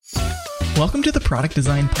Welcome to the Product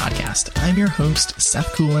Design Podcast. I'm your host,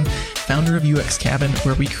 Seth Coolin, founder of UX Cabin,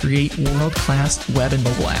 where we create world-class web and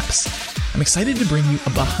mobile apps. I'm excited to bring you a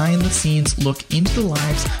behind-the-scenes look into the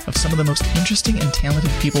lives of some of the most interesting and talented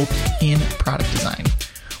people in product design.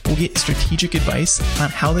 We'll get strategic advice on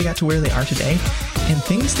how they got to where they are today and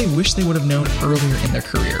things they wish they would have known earlier in their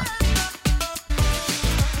career.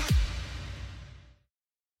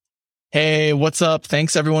 Hey, what's up?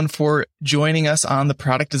 Thanks everyone for joining us on the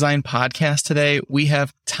Product Design Podcast today. We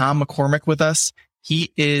have Tom McCormack with us.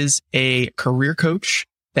 He is a career coach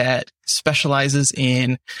that specializes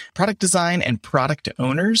in product design and product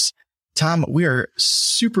owners. Tom, we are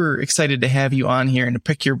super excited to have you on here and to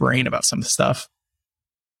pick your brain about some of the stuff.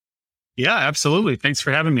 Yeah, absolutely. Thanks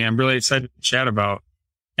for having me. I'm really excited to chat about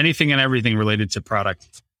anything and everything related to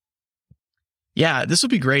product. Yeah, this will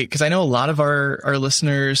be great because I know a lot of our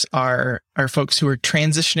listeners are folks who are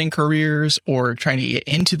transitioning careers or trying to get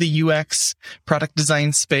into the UX product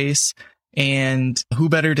design space. And who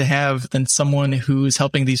better to have than someone who's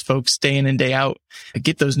helping these folks day in and day out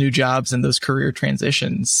get those new jobs and those career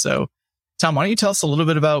transitions. So, Tom, why don't you tell us a little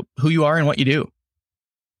bit about who you are and what you do?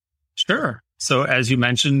 Sure. So as you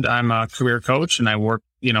mentioned, I'm a career coach and I work,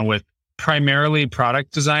 with primarily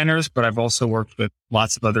product designers, but I've also worked with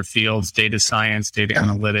lots of other fields, data science, data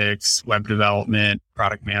analytics, web development,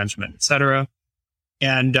 product management, et cetera.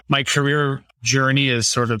 And my career journey is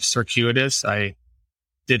sort of circuitous. I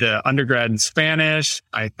did an undergrad in Spanish.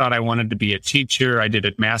 I thought I wanted to be a teacher. I did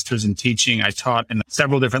a master's in teaching. I taught in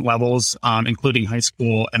several different levels, including high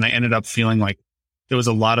school. And I ended up feeling like there was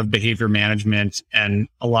a lot of behavior management and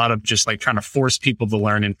a lot of just like trying to force people to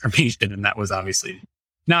learn information. And that was obviously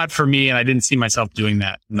not for me. And I didn't see myself doing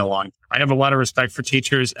that in the long term. I have a lot of respect for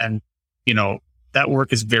teachers and, that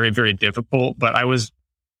work is very, very difficult, but I was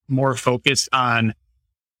more focused on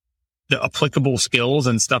the applicable skills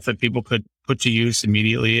and stuff that people could put to use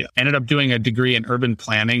immediately. I ended up doing a degree in urban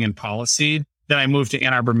planning and policy. Then I moved to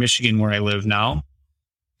Ann Arbor, Michigan, where I live now.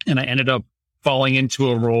 And I ended up falling into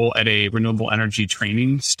a role at a renewable energy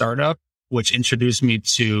training startup, which introduced me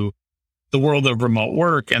to the world of remote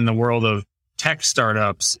work and the world of tech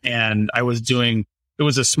startups. And it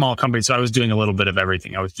was a small company, so I was doing a little bit of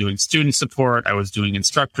everything. I was doing student support. I was doing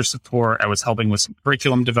instructor support. I was helping with some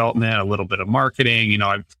curriculum development, a little bit of marketing.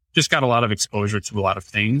 I've just got a lot of exposure to a lot of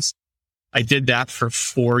things. I did that for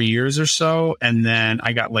 4 years or so. And then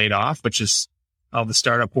I got laid off, which is how the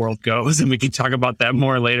startup world goes. And we can talk about that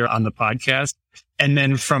more later on the podcast. And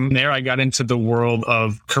then from there, I got into the world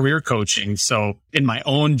of career coaching. So in my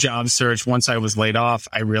own job search, once I was laid off,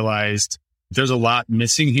 I realized there's a lot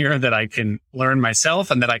missing here that I can learn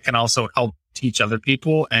myself and that I can also help teach other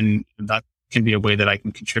people. And that can be a way that I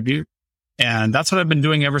can contribute. And that's what I've been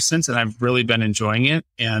doing ever since. And I've really been enjoying it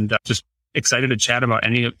and just excited to chat about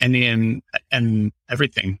any and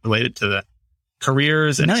everything related to the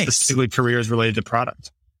careers and specifically careers related to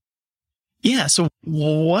product. Yeah. So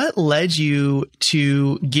what led you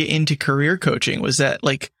to get into career coaching? Was that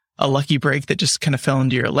like a lucky break that just kind of fell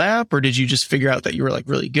into your lap, or did you just figure out that you were like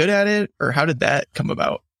really good at it, or how did that come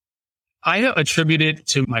about? I attribute it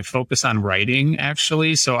to my focus on writing,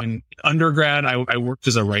 actually. So in undergrad, I worked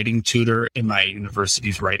as a writing tutor in my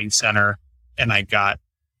university's writing center, and I got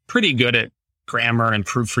pretty good at grammar and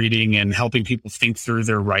proofreading and helping people think through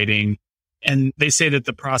their writing. And they say that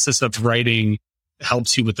the process of writing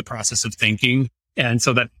helps you with the process of thinking. And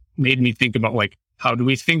so that made me think about like, how do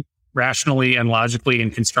we think rationally and logically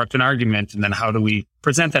and construct an argument? And then how do we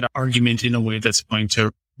present that argument in a way that's going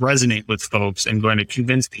to resonate with folks and going to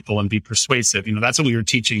convince people and be persuasive? That's what we were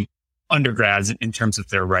teaching undergrads in terms of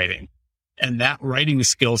their writing. And that writing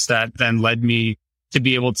skill set then led me to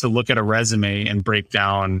be able to look at a resume and break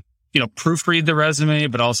down, proofread the resume,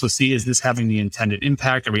 but also see, is this having the intended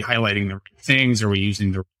impact? Are we highlighting the right things? Are we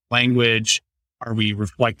using the right language? Are we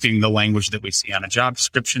reflecting the language that we see on a job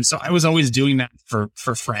description? So I was always doing that for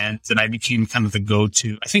friends, and I became kind of the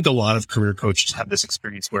go-to. I think a lot of career coaches have this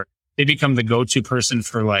experience where they become the go-to person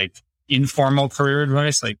for like informal career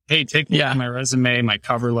advice. Like, hey, take a look at my resume, my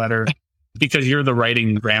cover letter, because you're the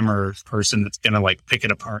writing grammar person that's going to like pick it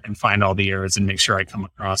apart and find all the errors and make sure I come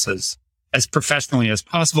across as professionally as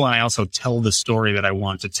possible. And I also tell the story that I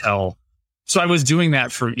want to tell. So I was doing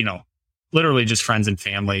that for, literally just friends and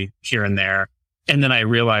family here and there. And then I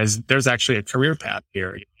realized there's actually a career path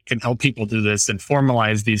here. You can help people do this and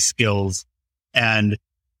formalize these skills. And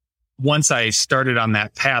once I started on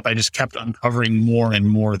that path, I just kept uncovering more and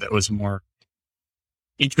more that was more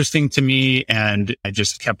interesting to me. And I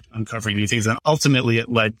just kept uncovering new things. And ultimately it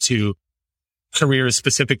led to careers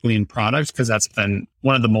specifically in product, because that's been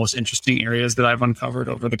one of the most interesting areas that I've uncovered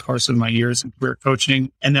over the course of my years in career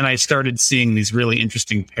coaching. And then I started seeing these really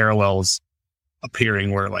interesting parallels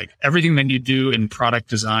appearing where like everything that you do in product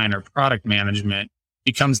design or product management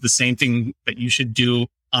becomes the same thing that you should do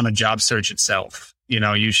on a job search itself.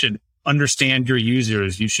 You should understand your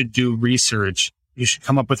users. You should do research. You should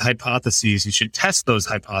come up with hypotheses. You should test those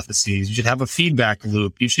hypotheses. You should have a feedback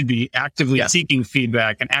loop. You should be actively seeking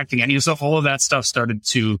feedback and acting. And so all of that stuff started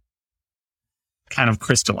to kind of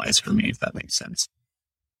crystallize for me, if that makes sense.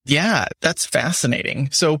 Yeah, that's fascinating.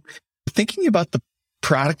 So thinking about the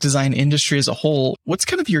product design industry as a whole, what's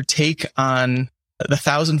kind of your take on the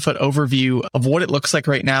 1,000-foot overview of what it looks like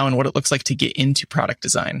right now and what it looks like to get into product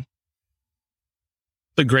design?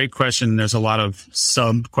 A great question. There's a lot of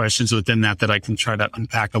sub questions within that I can try to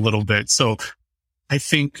unpack a little bit. So I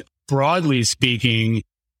think broadly speaking,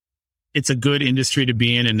 it's a good industry to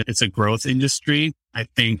be in and it's a growth industry. I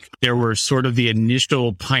think there were sort of the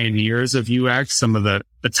initial pioneers of UX, some of the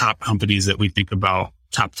top companies that we think about,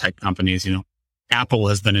 top tech companies. Apple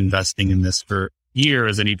has been investing in this for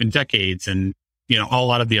years and even decades, and a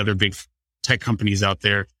lot of the other big tech companies out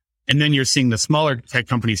there. And then you're seeing the smaller tech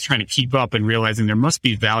companies trying to keep up and realizing there must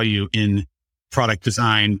be value in product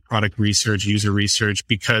design, product research, user research,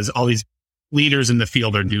 because all these leaders in the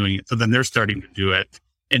field are doing it. So then they're starting to do it.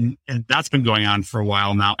 And that's been going on for a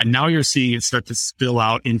while now. And now you're seeing it start to spill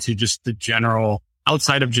out into just the general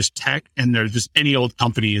outside of just tech. And there's just any old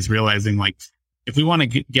company is realizing like, if we want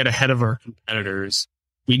to get ahead of our competitors,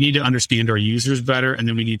 we need to understand our users better. And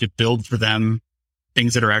then we need to build for them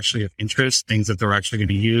things that are actually of interest, things that they're actually going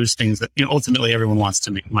to use, things that, ultimately everyone wants to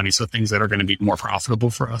make money. So things that are going to be more profitable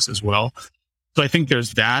for us as well. So I think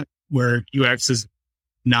there's that where UX is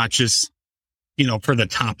not just, for the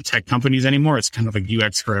top tech companies anymore. It's kind of like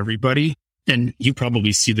UX for everybody. And you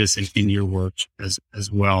probably see this in your work as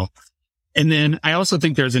well. And then I also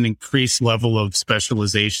think there's an increased level of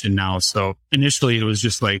specialization now. So initially it was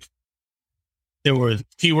just like there were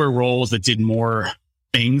fewer roles that did more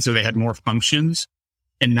things or they had more functions.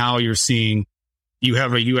 And now you're seeing you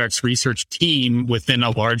have a UX research team within a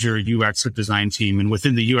larger UX or design team. And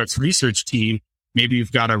within the UX research team, maybe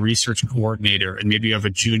you've got a research coordinator and maybe you have a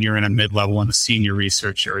junior and a mid-level and a senior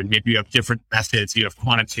researcher. And maybe you have different methods. You have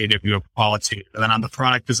quantitative, you have qualitative. And then on the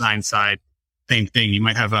product design side, same thing. You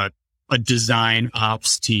might have a design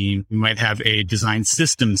ops team. You might have a design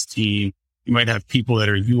systems team. You might have people that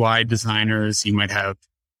are UI designers. You might have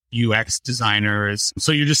UX designers.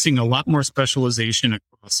 So you're just seeing a lot more specialization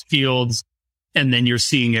across fields. And then you're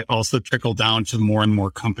seeing it also trickle down to more and more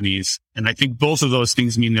companies. And I think both of those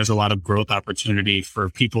things mean there's a lot of growth opportunity for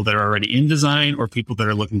people that are already in design or people that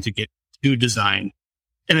are looking to get to design.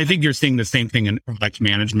 And I think you're seeing the same thing in product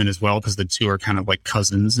management as well, because the two are kind of like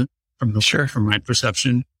cousins from my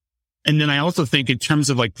perception. And then I also think in terms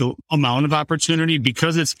of like the amount of opportunity,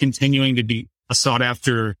 because it's continuing to be a sought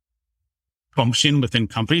after function within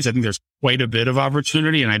companies, I think there's quite a bit of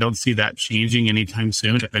opportunity, and I don't see that changing anytime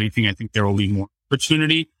soon. If anything, I think there will be more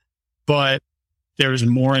opportunity, but there's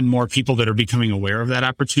more and more people that are becoming aware of that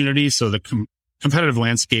opportunity. So the competitive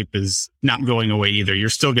landscape is not going away either. You're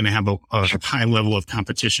still going to have a high level of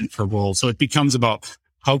competition for roles. So it becomes about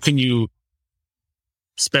how can you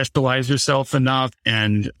specialize yourself enough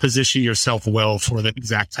and position yourself well for the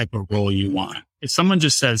exact type of role you want. If someone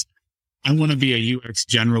just says, I want to be a UX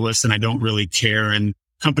generalist and I don't really care, and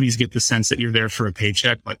companies get the sense that you're there for a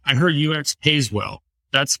paycheck, but I heard UX pays well.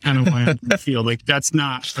 That's kind of why I feel like that's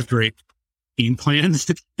not a great game plan.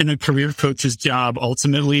 And a career coach's job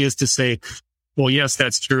ultimately is to say, well, yes,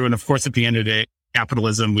 that's true. And of course, at the end of the day,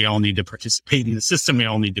 capitalism, we all need to participate in the system. We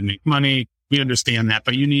all need to make money. We understand that,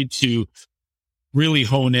 but you need to really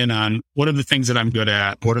hone in on what are the things that I'm good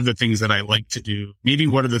at? What are the things that I like to do? Maybe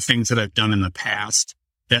what are the things that I've done in the past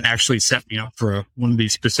that actually set me up for one of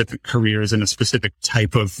these specific careers in a specific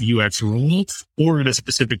type of UX role or in a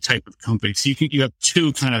specific type of company. So you have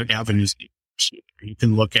two kind of avenues you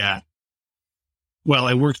can look at. Well,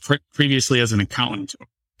 I worked previously as an accountant,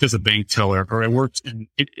 as a bank teller, or I worked in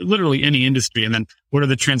literally any industry. And then what are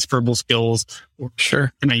the transferable skills? Or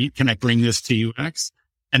sure, can I bring this to UX?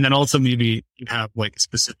 And then also maybe you have like a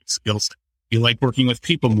specific skill set. You like working with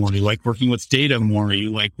people more. You like working with data more. You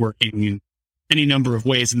like working in any number of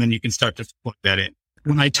ways. And then you can start to plug that in.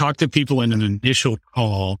 When I talk to people in an initial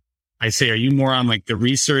call, I say, are you more on like the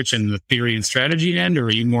research and the theory and strategy end, or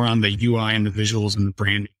are you more on the UI and the visuals and the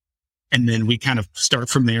branding? And then we kind of start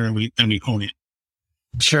from there and we hone it.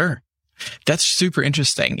 Sure. That's super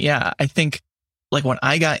interesting. Yeah. I think like when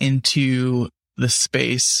I got into the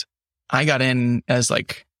space, I got in as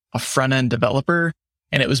like a front end developer,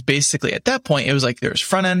 And it was basically at that point, it was like there was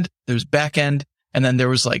front end, there was back end, and then there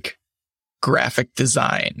was like graphic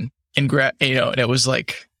design and and it was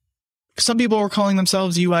like some people were calling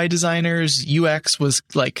themselves UI designers. UX was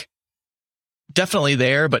like definitely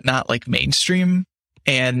there, but not like mainstream.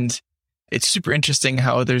 And it's super interesting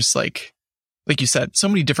how there's like you said, so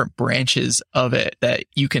many different branches of it that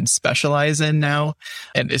you can specialize in now.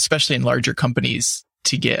 And especially in larger companies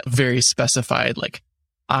to get very specified, like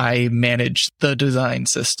I manage the design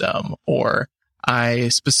system, or I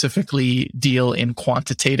specifically deal in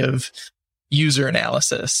quantitative user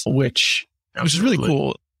analysis, which is really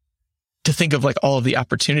cool to think of like all of the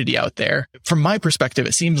opportunity out there. From my perspective,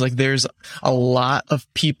 it seems like there's a lot of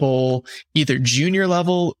people, either junior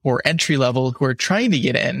level or entry level, who are trying to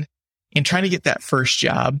get in and trying to get that first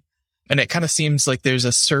job. And it kind of seems like there's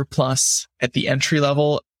a surplus at the entry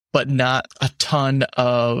level, but not a ton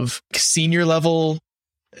of senior level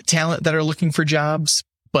talent that are looking for jobs.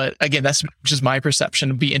 But again, that's just my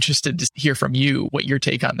perception. I'd be interested to hear from you what your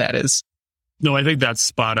take on that is. No, I think that's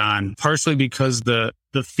spot on, partially because the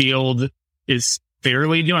field is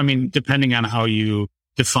fairly new. I mean, depending on how you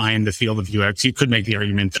define the field of UX, you could make the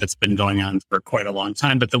argument that it's been going on for quite a long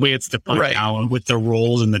time. But the way it's defined now, with the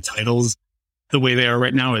roles and the titles, the way they are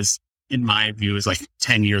right now is, in my view, is like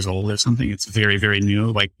 10 years old or something. It's very, very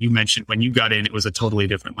new. Like you mentioned, when you got in, it was a totally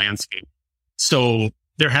different landscape. So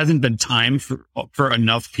there hasn't been time for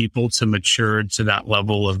enough people to mature to that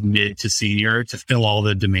level of mid to senior to fill all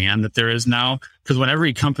the demand that there is now. Because when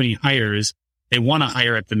every company hires, they want to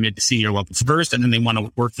hire at the mid to senior level first, and then they want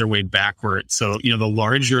to work their way backwards. So, the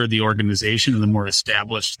larger the organization and the more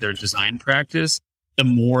established their design practice, the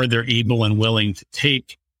more they're able and willing to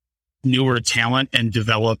take newer talent and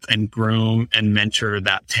develop and groom and mentor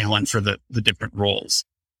that talent for the different roles.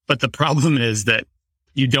 But the problem is that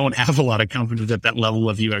you don't have a lot of companies at that level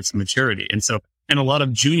of UX maturity. And a lot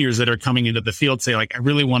of juniors that are coming into the field say, like, I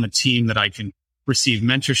really want a team that I can receive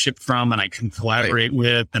mentorship from and I can collaborate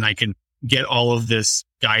with, and I can get all of this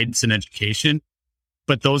guidance and education.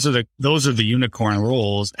 But those are the unicorn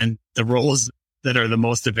roles, and the roles that are the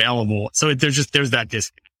most available. So there's that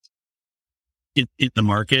disconnect in the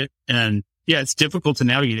market. And yeah, it's difficult to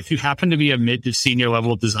navigate. If you happen to be a mid to senior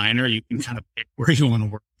level designer, you can kind of pick where you want to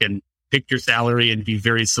work and pick your salary and be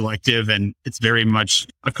very selective. And it's very much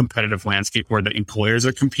a competitive landscape where the employers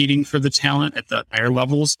are competing for the talent at the higher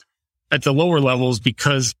levels. At the lower levels,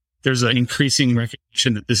 because there's an increasing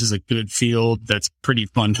recognition that this is a good field that's pretty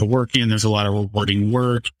fun to work in. There's a lot of rewarding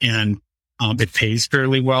work, and it pays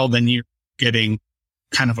fairly well. Then you're getting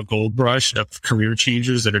kind of a gold rush of career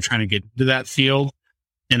changers that are trying to get into that field.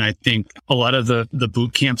 And I think a lot of the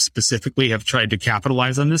boot camps specifically have tried to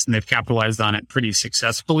capitalize on this, and they've capitalized on it pretty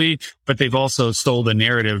successfully, but they've also sold a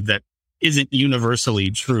narrative that isn't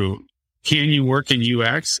universally true. Can you work in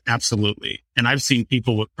UX? Absolutely. And I've seen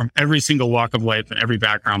people from every single walk of life and every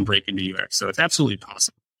background break into UX. So it's absolutely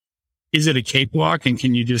possible. Is it a cakewalk, and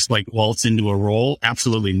can you just like waltz into a role?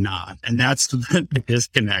 Absolutely not. And that's the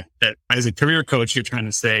disconnect that as a career coach, you're trying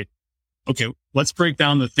to say, okay, let's break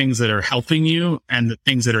down the things that are helping you and the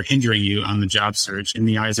things that are hindering you on the job search in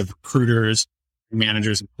the eyes of recruiters,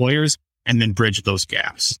 managers, employers, and then bridge those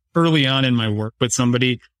gaps. Early on in my work with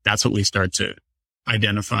somebody, that's what we start to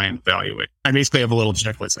identify and evaluate. I basically have a little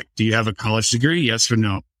checklist, like, do you have a college degree? Yes or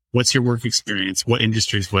no? What's your work experience? What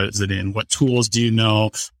industries was it in? What tools do you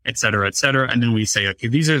know? Et cetera, et cetera. And then we say, okay,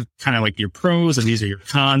 these are kind of like your pros and these are your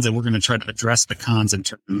cons. And we're going to try to address the cons and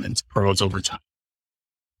turn them into pros over time.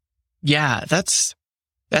 Yeah, that's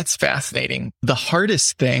fascinating. The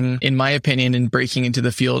hardest thing, in my opinion, in breaking into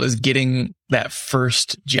the field is getting that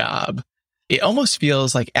first job. It almost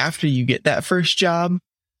feels like after you get that first job,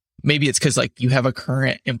 maybe it's because like you have a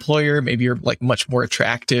current employer, maybe you're like much more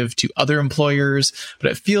attractive to other employers,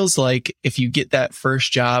 but it feels like if you get that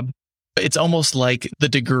first job, it's almost like the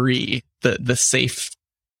degree, the safe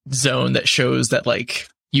zone that shows that like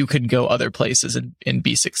you could go other places and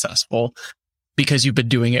be successful because you've been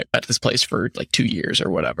doing it at this place for like 2 years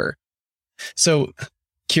or whatever. So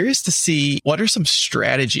curious to see, what are some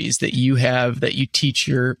strategies that you have that you teach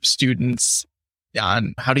your students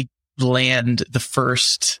on how to land the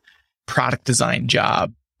first product design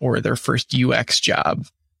job or their first UX job?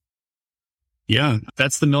 Yeah,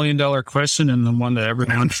 that's the $1 million question, and the one that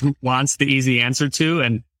everyone wants the easy answer to.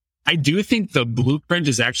 And I do think the blueprint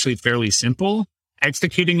is actually fairly simple.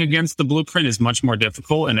 Executing against the blueprint is much more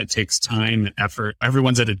difficult, and it takes time and effort.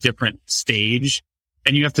 Everyone's at a different stage,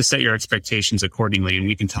 and you have to set your expectations accordingly. And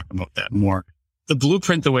we can talk about that more. The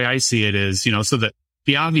blueprint, the way I see it is, so that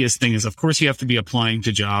the obvious thing is, of course, you have to be applying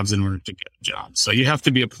to jobs in order to get a job. So you have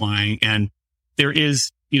to be applying, and there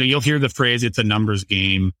is you'll hear the phrase, it's a numbers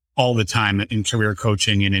game all the time in career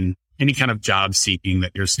coaching and in any kind of job seeking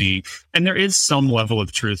that you're seeing. And there is some level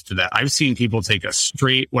of truth to that. I've seen people take a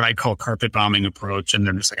straight, what I call carpet bombing approach. And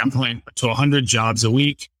they're just like, I'm playing to 100 jobs a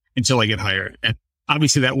week until I get hired. And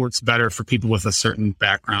obviously that works better for people with a certain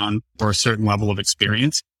background or a certain level of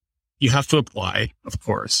experience. You have to apply, of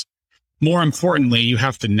course. More importantly, you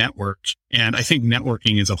have to network. And I think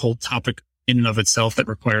networking is a whole topic in and of itself that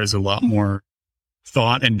requires a lot more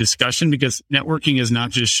thought and discussion, because networking is not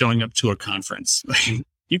just showing up to a conference.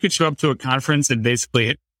 You could show up to a conference and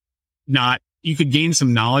basically you could gain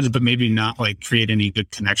some knowledge, but maybe not like create any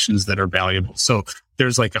good connections that are valuable. So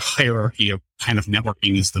there's like a hierarchy of kind of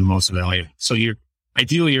networking is the most valuable. So you're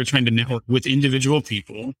trying to network with individual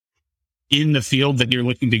people in the field that you're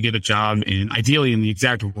looking to get a job in, ideally in the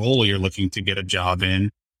exact role you're looking to get a job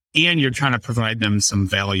in, and you're trying to provide them some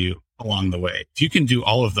value along the way. If you can do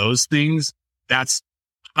all of those things, that's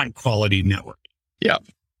high quality networking. Yeah.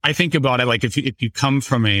 I think about it like if you come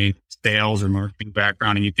from a sales or marketing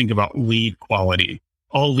background and you think about lead quality,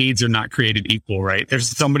 all leads are not created equal, right? There's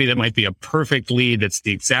somebody that might be a perfect lead that's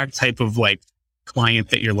the exact type of like client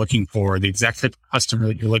that you're looking for, the exact type of customer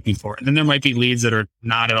that you're looking for. And then there might be leads that are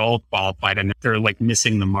not at all qualified and they're like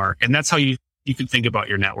missing the mark. And that's how you can think about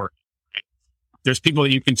your network. Right? There's people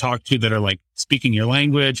that you can talk to that are like speaking your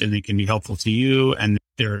language and they can be helpful to you. And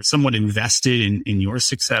they're somewhat invested in your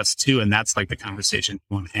success too. And that's like the conversation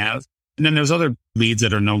you want to have. And then there's other leads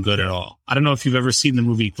that are no good at all. I don't know if you've ever seen the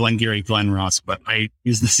movie Glengarry Glen Ross, but I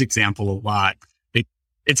use this example a lot.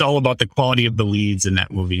 It's all about the quality of the leads in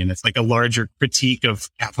that movie. And it's like a larger critique of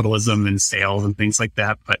capitalism and sales and things like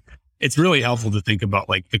that. But it's really helpful to think about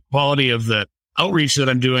like the quality of the outreach that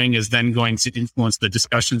I'm doing is then going to influence the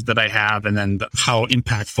discussions that I have and then how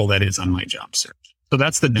impactful that is on my job search. So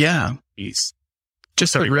that's the piece.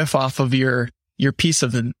 Just to riff off of your piece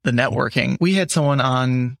of the networking. We had someone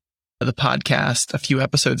on the podcast a few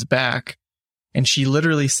episodes back, and she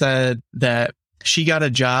literally said that she got a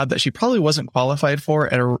job that she probably wasn't qualified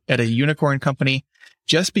for at a unicorn company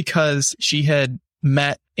just because she had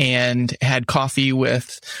met and had coffee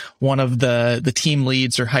with one of the team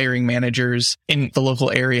leads or hiring managers in the local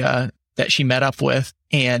area that she met up with.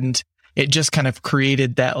 And it just kind of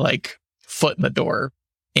created that like foot in the door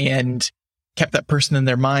and kept that person in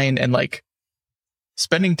their mind. And like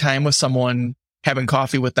spending time with someone, having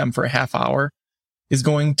coffee with them for a half hour is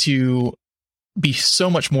going to be so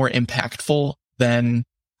much more impactful than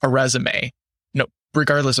a resume,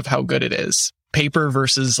 regardless of how good it is. Paper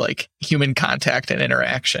versus like human contact and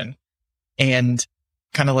interaction. And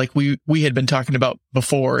kind of like we had been talking about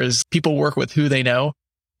before is people work with who they know,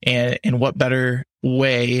 and what better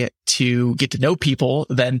way to get to know people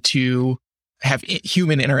than to have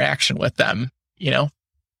human interaction with them,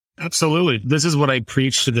 Absolutely. This is what I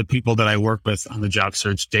preach to the people that I work with on the job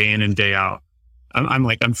search day in and day out. I'm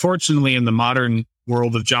like, unfortunately, in the modern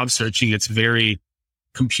world of job searching, it's very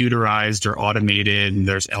computerized or automated, and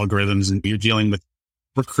there's algorithms, and you're dealing with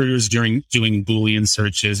recruiters doing Boolean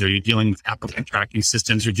searches, or you're dealing with applicant tracking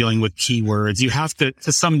systems, you're dealing with keywords. You have to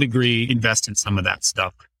some degree, invest in some of that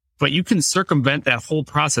stuff. But you can circumvent that whole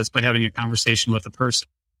process by having a conversation with a person.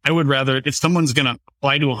 I would rather, if someone's going to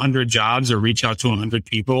apply to 100 jobs or reach out to 100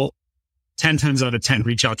 people, 10 times out of 10,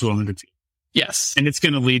 reach out to 100 people. Yes. And it's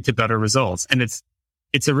going to lead to better results. And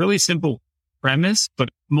it's a really simple premise, but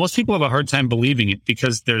most people have a hard time believing it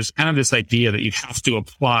because there's kind of this idea that you have to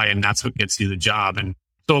apply and that's what gets you the job. And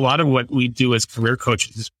so a lot of what we do as career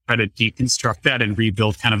coaches is try to deconstruct that and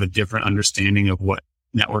rebuild kind of a different understanding of what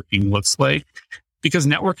networking looks like, because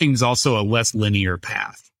networking is also a less linear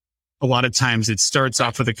path. A lot of times it starts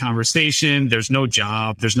off with a conversation. There's no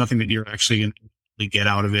job. There's nothing that you're actually going to get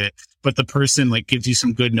out of it. But the person like gives you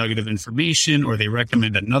some good nugget of information, or they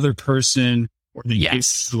recommend another person, or they give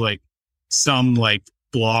you like some like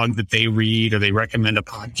blog that they read, or they recommend a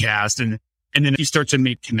podcast. And then you start to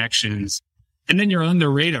make connections, and then you're on their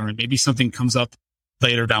radar, and maybe something comes up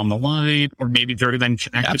later down the line, or maybe they're then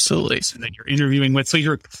connected to the person that you're interviewing with. So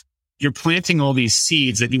you're planting all these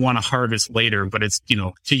seeds that you want to harvest later, but it's,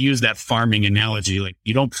 to use that farming analogy, like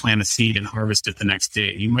you don't plant a seed and harvest it the next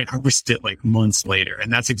day. You might harvest it like months later.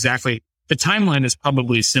 And that's exactly, the timeline is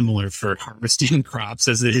probably similar for harvesting crops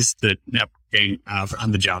as it is the networking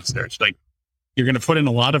on the job search. Like you're going to put in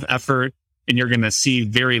a lot of effort and you're going to see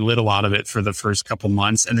very little out of it for the first couple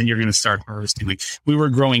months. And then you're going to start harvesting. Like we were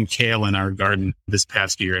growing kale in our garden this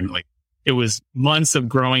past year, and like, it was months of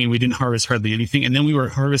growing and we didn't harvest hardly anything. And then we were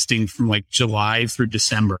harvesting from like July through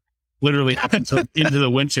December, literally up until into the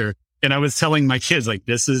winter. And I was telling my kids, like,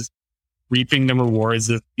 reaping the rewards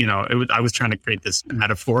of, I was trying to create this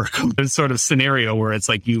metaphorical sort of scenario where it's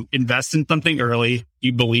like you invest in something early,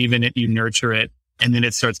 you believe in it, you nurture it, and then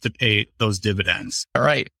it starts to pay those dividends. All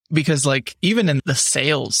right. Because like even in the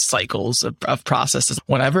sales cycles of processes,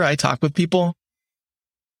 whenever I talk with people,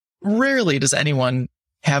 rarely does anyone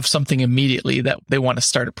have something immediately that they want to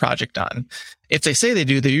start a project on. If they say they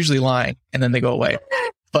do, they're usually lying and then they go away.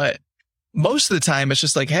 But most of the time it's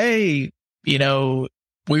just like, hey,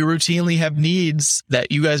 we routinely have needs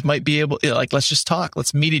that you guys might be able, like, let's just talk,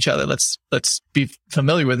 let's meet each other. Let's be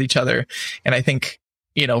familiar with each other. And I think,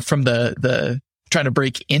 from the trying to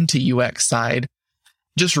break into UX side,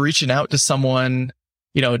 just reaching out to someone,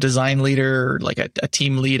 a design leader or like a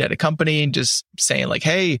team lead at a company and just saying like,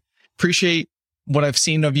 hey, appreciate what I've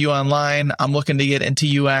seen of you online. I'm looking to get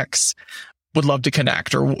into UX, would love to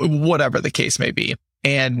connect, or whatever the case may be.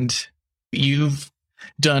 And you've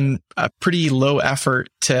done a pretty low effort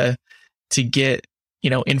to get,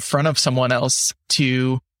 in front of someone else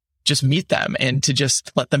to just meet them and to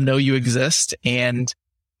just let them know you exist. And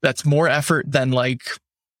that's more effort than like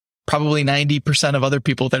probably 90% of other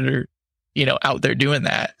people that are, out there doing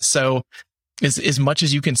that. So as much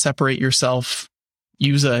as you can separate yourself,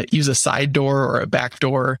 use a side door or a back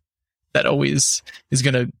door, that always is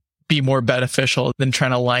going to be more beneficial than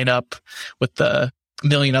trying to line up with the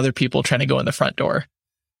million other people trying to go in the front door.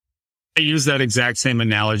 I use that exact same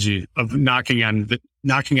analogy of knocking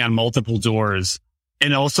on multiple doors,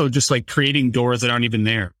 and also just like creating doors that aren't even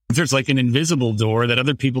there. There's like an invisible door that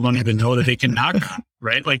other people don't even know that they can knock on,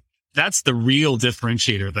 right? Like that's the real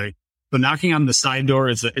differentiator. Like, but knocking on the side door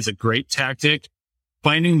is a great tactic.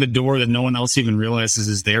 Finding the door that no one else even realizes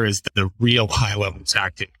is there is the real high level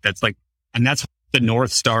tactic. That's the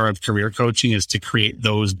North Star of career coaching, is to create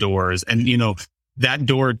those doors. And, that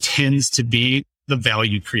door tends to be the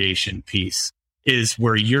value creation piece, is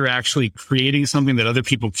where you're actually creating something that other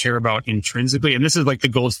people care about intrinsically. And this is like the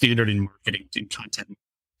gold standard in marketing and content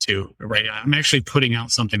too, right? I'm actually putting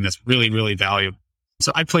out something that's really, really valuable.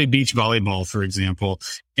 So I play beach volleyball, for example.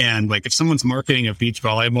 And like if someone's marketing a beach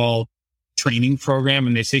volleyball training program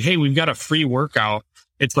and they say, hey, we've got a free workout,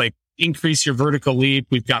 it's like, increase your vertical leap,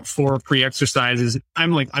 we've got 4 free exercises.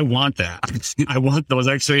 I'm like, I want that. I want those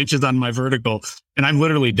extra inches on my vertical. And I've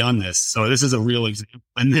literally done this. So this is a real example.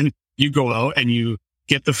 And then you go out and you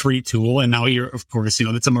get the free tool. And now you're, of course,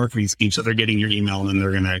 it's a marketing scheme. So they're getting your email and then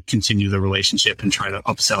they're going to continue the relationship and try to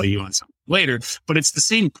upsell you on something later. But it's the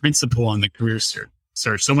same principle on the career search.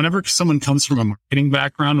 So whenever someone comes from a marketing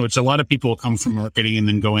background, which a lot of people come from marketing and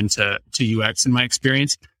then go into UX in my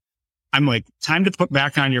experience, I'm like, time to put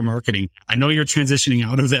back on your marketing. I know you're transitioning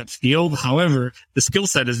out of that field. However, the skill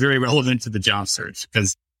set is very relevant to the job search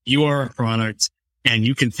because you are a product and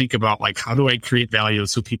you can think about like, how do I create value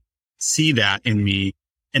so people see that in me?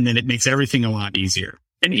 And then it makes everything a lot easier.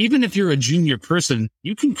 And even if you're a junior person,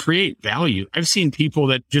 you can create value. I've seen people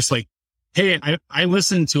that just like, hey, I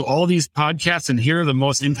listen to all these podcasts and here are the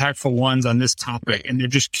most impactful ones on this topic. And they're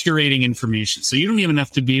just curating information. So you don't even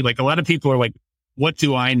have to be like, a lot of people are like, what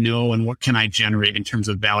do I know and what can I generate in terms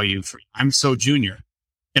of value for you? I'm so junior.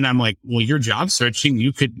 And I'm like, well, you're job searching.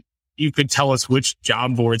 You could tell us which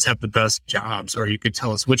job boards have the best jobs, or you could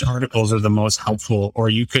tell us which articles are the most helpful, or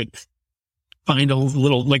you could find a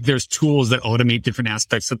little, like there's tools that automate different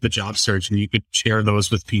aspects of the job search and you could share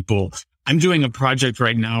those with people. I'm doing a project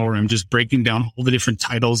right now where I'm just breaking down all the different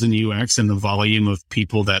titles in UX and the volume of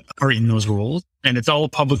people that are in those roles. And it's all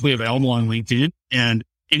publicly available on LinkedIn, and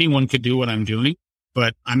anyone could do what I'm doing,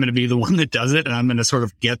 but I'm going to be the one that does it. And I'm going to sort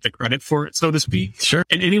of get the credit for it, so to speak. Sure.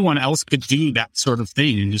 And anyone else could do that sort of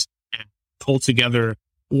thing and just pull together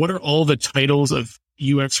what are all the titles of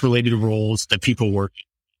UX related roles that people work in.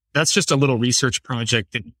 That's just a little research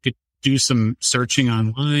project that you could do some searching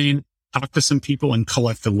online, talk to some people and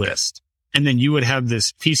collect a list. And then you would have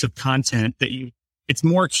this piece of content that it's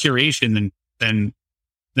more curation than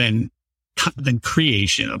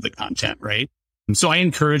creation of the content, right? So I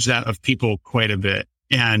encourage that of people quite a bit.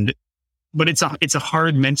 But it's a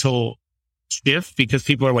hard mental shift because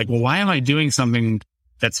people are like, well, why am I doing something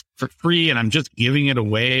that's for free and I'm just giving it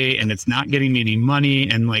away and it's not getting me any money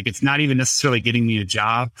and like, it's not even necessarily getting me a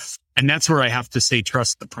job. And that's where I have to say,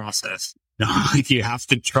 trust the process. Like you have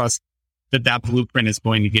to trust that blueprint is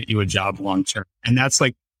going to get you a job long term. And that's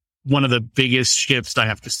like one of the biggest shifts I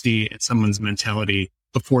have to see in someone's mentality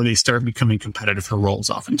before they start becoming competitive for roles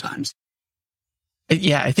oftentimes.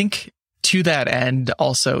 Yeah, I think to that end,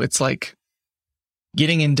 also, it's like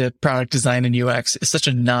getting into product design and UX is such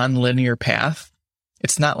a non-linear path.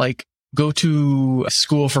 It's not like go to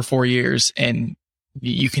school for 4 years and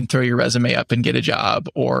you can throw your resume up and get a job,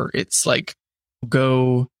 or it's like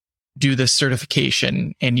go do this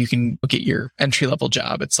certification and you can get your entry level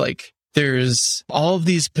job. It's like, there's all of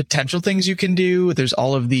these potential things you can do. There's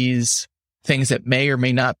all of these things that may or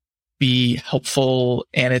may not be helpful.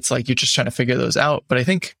 And it's like, you're just trying to figure those out. But I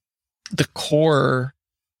think the core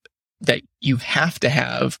that you have to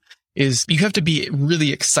have is you have to be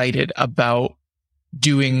really excited about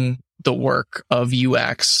doing the work of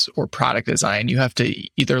UX or product design. You have to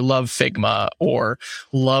either love Figma or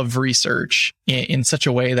love research in such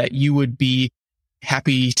a way that you would be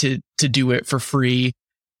happy to do it for free,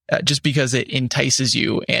 just because it entices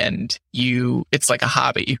you and it's like a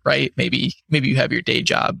hobby, right? Maybe you have your day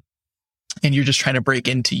job and you're just trying to break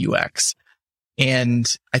into UX.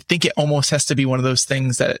 And I think it almost has to be one of those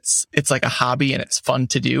things that it's like a hobby and it's fun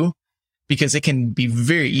to do, because it can be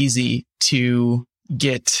very easy to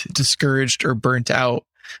get discouraged or burnt out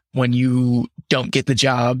when you don't get the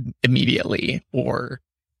job immediately or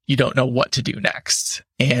you don't know what to do next.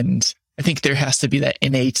 And I think there has to be that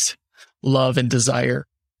innate love and desire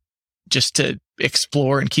just to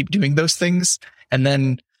explore and keep doing those things. And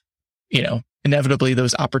then, inevitably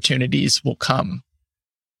those opportunities will come.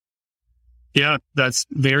 Yeah, that's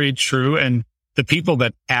very true. And the people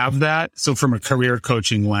that have that, so from a career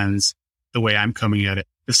coaching lens, the way I'm coming at it,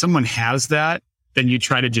 if someone has that, then you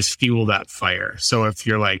try to just fuel that fire. So if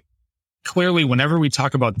you're like, clearly, whenever we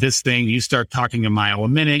talk about this thing, you start talking a mile a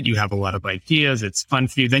minute, you have a lot of ideas, it's fun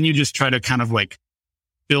for you. Then you just try to kind of like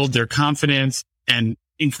build their confidence and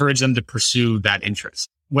encourage them to pursue that interest,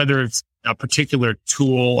 whether it's a particular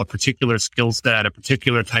tool, a particular skill set, a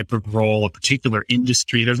particular type of role, a particular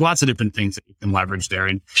industry. There's lots of different things that you can leverage there.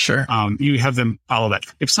 And sure, you have them follow that.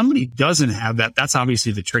 If somebody doesn't have that, that's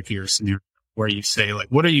obviously the trickier scenario, where you say, like,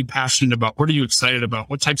 what are you passionate about? What are you excited about?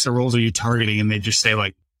 What types of roles are you targeting? And they just say,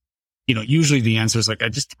 like, usually the answer is like, I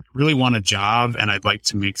just really want a job and I'd like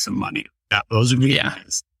to make some money. Those would be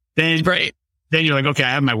the Then, right. Then you're like, okay,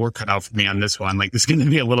 I have my work cut out for me on this one. Like, this is going to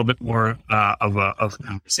be a little bit more of a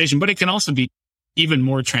conversation, but it can also be even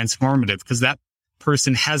more transformative because that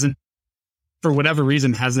person for whatever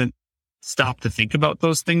reason, hasn't stopped to think about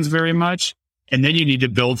those things very much. And then you need to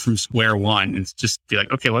build from square one and just be like,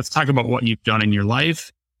 okay, let's talk about what you've done in your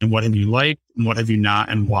life and what have you liked and what have you not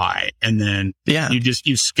and why. And then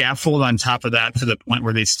you scaffold on top of that to the point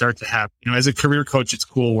where they start to have, as a career coach, it's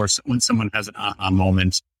cool when someone has an aha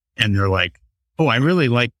moment and they're like, oh, I really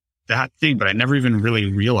like that thing, but I never even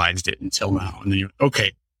really realized it until now. And then you're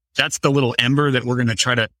okay, that's the little ember that we're going to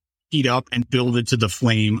try to heat up and build into the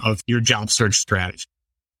flame of your job search strategy.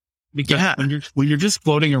 Because when you're just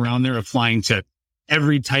floating around there applying to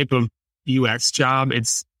every type of UX job,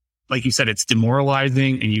 it's like you said, it's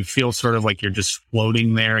demoralizing and you feel sort of like you're just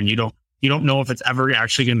floating there and you don't know if it's ever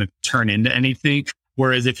actually going to turn into anything.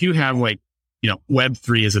 Whereas if you have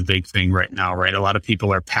Web3 is a big thing right now, right? A lot of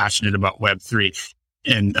people are passionate about Web3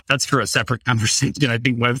 and that's for a separate conversation. I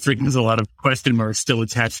think Web3 has a lot of question marks still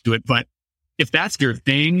attached to it. But if that's your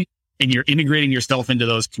thing and you're integrating yourself into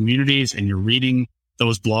those communities and you're reading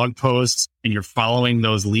those blog posts and you're following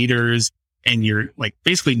those leaders and you're like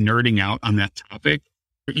basically nerding out on that topic,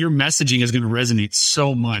 your messaging is going to resonate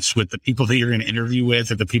so much with the people that you're going to interview with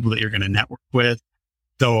or the people that you're going to network with.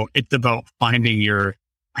 So it's about finding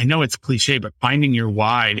I know it's cliche, but finding your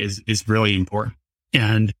why is really important.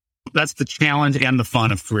 And that's the challenge and the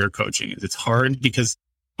fun of career coaching. It's hard because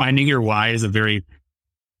finding your why is a very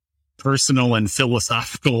personal and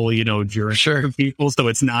philosophical, journey for people. So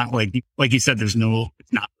it's not like you said, it's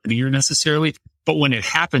not linear necessarily, but when it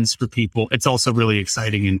happens for people, it's also really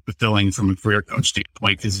exciting and fulfilling from a career coach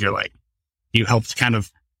standpoint, because you're like, you helped kind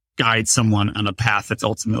of guide someone on a path that's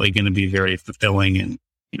ultimately going to be very fulfilling and,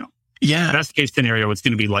 best case scenario, it's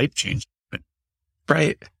going to be life changing.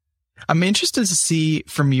 Right. I'm interested to see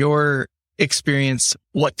from your experience,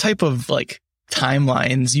 what type of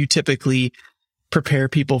timelines you typically prepare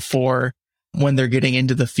people for when they're getting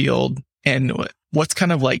into the field, and what's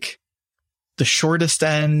kind of like the shortest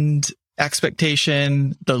end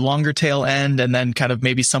expectation, the longer tail end, and then kind of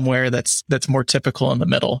maybe somewhere that's more typical in the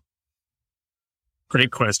middle. Great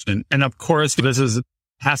question. And of course, this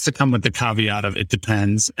has to come with the caveat of it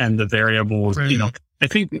depends and the variables. Right. I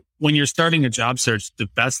think when you're starting a job search, the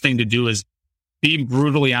best thing to do is be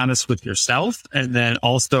brutally honest with yourself. And then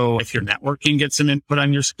also, if you're networking, get some input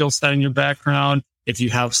on your skill set and your background. If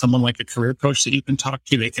you have someone like a career coach that you can talk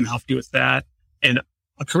to, they can help you with that. And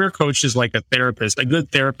a career coach is like a therapist. A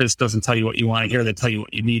good therapist doesn't tell you what you want to hear. They tell you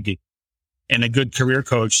what you need to. And a good career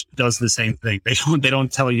coach does the same thing. They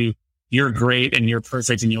don't tell you you're great and you're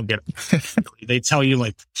perfect and you'll get it. They tell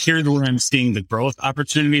you here's where I'm seeing the growth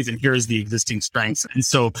opportunities and here's the existing strengths. And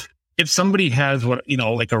so if somebody has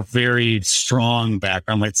a very strong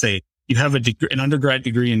background, let's say you have an undergrad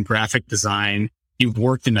degree in graphic design, you've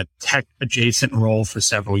worked in a tech adjacent role for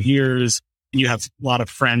several years, and you have a lot of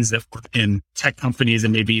friends that work in tech companies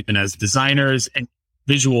and maybe even as designers, and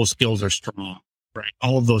visual skills are strong, right?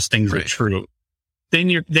 All of those things are true. Then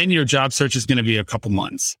your job search is going to be a couple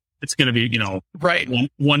months. It's going to be, right,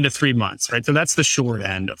 1 to 3 months, right? So that's the short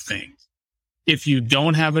end of things. If you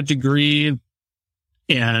don't have a degree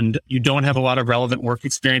and you don't have a lot of relevant work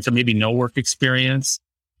experience or maybe no work experience,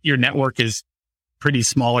 your network is pretty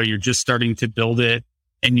small or you're just starting to build it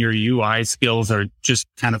and your UI skills are just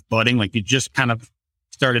kind of budding. Like you just kind of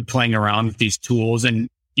started playing around with these tools and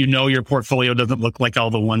your portfolio doesn't look like all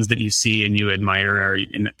the ones that you see and you admire or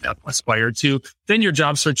aspire to, then your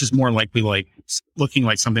job search is more likely looking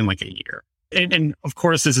like something like a year. And of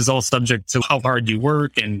course, this is all subject to how hard you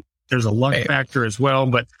work and there's a luck factor as well.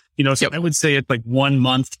 But, so I would say it's like 1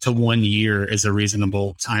 month to 1 year is a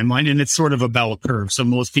reasonable timeline. And it's sort of a bell curve. So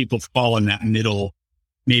most people fall in that middle,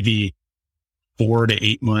 maybe 4 to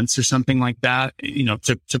 8 months or something like that,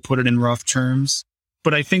 to put it in rough terms.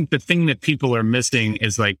 But I think the thing that people are missing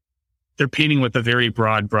is they're painting with a very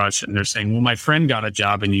broad brush and they're saying, well, my friend got a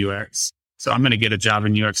job in UX, so I'm going to get a job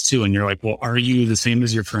in UX too. And you're like, well, are you the same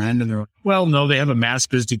as your friend? And they're like, well, no, they have a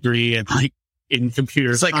master's degree in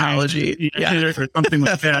computer psychology, or something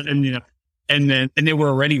like that. And they were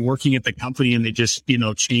already working at the company and they just,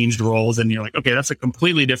 changed roles. And you're like, okay, that's a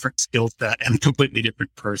completely different skill set and a completely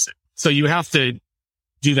different person. So you have to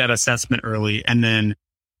do that assessment early. And then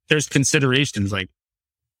there's considerations like,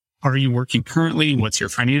 are you working currently? What's your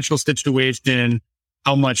financial situation?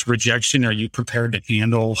 How much rejection are you prepared to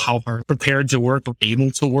handle? How far prepared to work or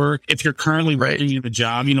able to work? If you're currently working at a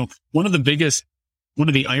job, one of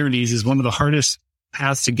the ironies is one of the hardest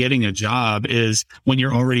paths to getting a job is when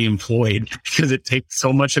you're already employed because it takes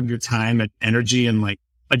so much of your time and energy and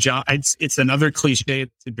a job. It's another cliche.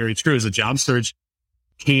 It's very true is a job search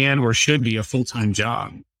can or should be a full-time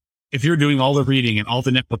job. If you're doing all the reading and all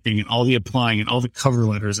the networking and all the applying and all the cover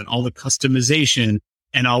letters and all the customization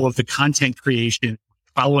and all of the content creation,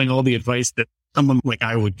 following all the advice that someone like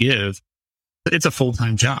I would give, it's a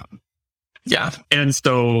full-time job. Yeah. And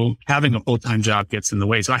so having a full-time job gets in the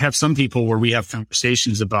way. So I have some people where we have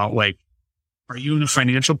conversations about are you in a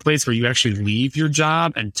financial place where you actually leave your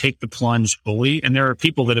job and take the plunge fully? And there are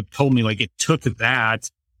people that have told me it took that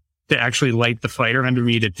to actually light the fire under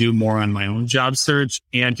me to do more on my own job search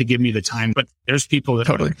and to give me the time. But there's people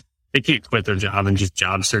that they can't quit their job and just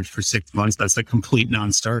job search for 6 months. That's a complete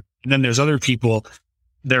non-starter. And then there's other people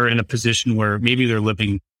that are in a position where maybe they're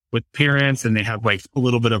living with parents and they have a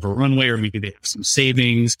little bit of a runway, or maybe they have some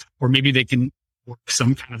savings, or maybe they can work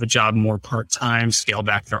some kind of a job more part-time, scale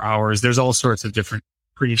back their hours. There's all sorts of different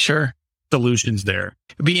solutions there.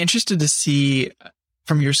 I'd be interested to see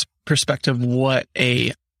from your perspective what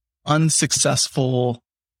a unsuccessful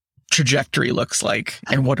trajectory looks like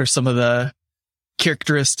and what are some of the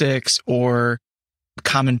characteristics or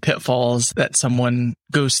common pitfalls that someone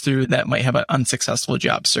goes through that might have an unsuccessful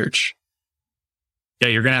job search. Yeah,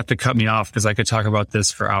 you're going to have to cut me off because I could talk about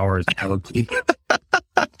this for hours.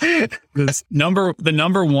 The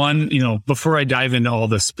number one, before I dive into all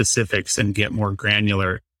the specifics and get more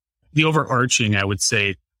granular, the overarching, I would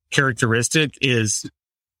say, characteristic is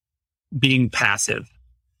being passive.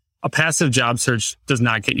 A passive job search does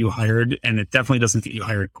not get you hired, and it definitely doesn't get you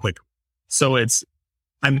hired quick. So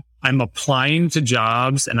I'm applying to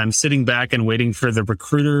jobs and I'm sitting back and waiting for the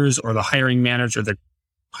recruiters or the hiring managers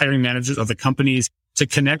of the companies to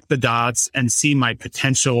connect the dots and see my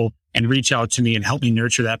potential and reach out to me and help me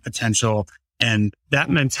nurture that potential. And that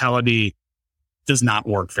mentality does not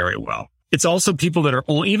work very well. It's also people that are,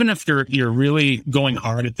 even if you're really going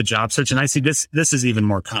hard at the job search, and I see this is even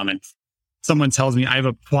more common. Someone tells me I've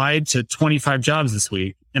applied to 25 jobs this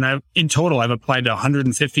week and in total, I've applied to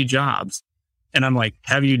 150 jobs. And I'm like,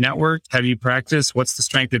 have you networked? Have you practiced? What's the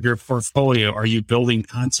strength of your portfolio? Are you building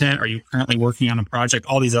content? Are you currently working on a project?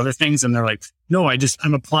 All these other things. And they're like, no,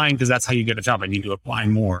 I'm applying because that's how you get a job. I need to apply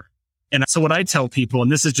more. And so what I tell people, and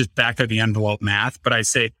this is just back of the envelope math, but I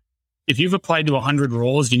say, if you've applied to 100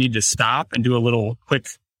 roles, you need to stop and do a little quick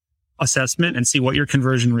assessment and see what your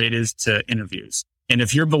conversion rate is to interviews. And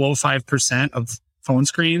if you're below 5% of phone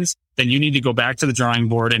screens, then you need to go back to the drawing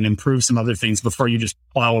board and improve some other things before you just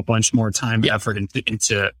plow a bunch more time, effort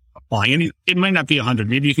into applying. And it might not be 100.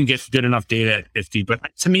 Maybe you can get good enough data at 50, but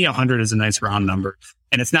to me, 100 is a nice round number.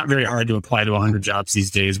 And it's not very hard to apply to 100 jobs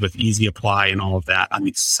these days with easy apply and all of that on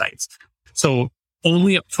these sites. So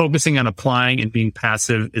only focusing on applying and being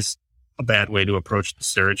passive is a bad way to approach the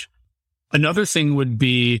search. Another thing would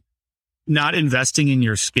be not investing in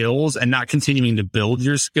your skills and not continuing to build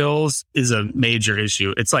your skills is a major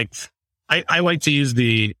issue. It's like I like to use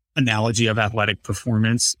the analogy of athletic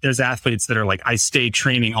performance. There's athletes that are like, I stay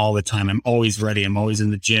training all the time. I'm always ready. I'm always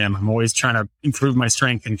in the gym. I'm always trying to improve my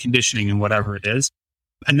strength and conditioning and whatever it is.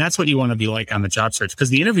 And that's what you want to be like on the job search, because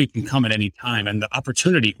the interview can come at any time and the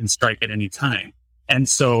opportunity can strike at any time. And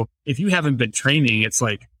so if you haven't been training, it's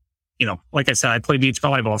like, like I said, I play beach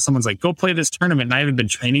volleyball. Someone's like, go play this tournament. And I haven't been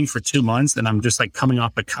training for 2 months and I'm just like coming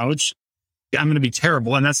off the couch. I'm going to be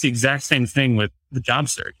terrible. And that's the exact same thing with the job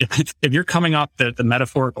search. If you're coming off the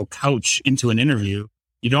metaphorical couch into an interview,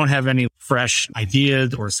 you don't have any fresh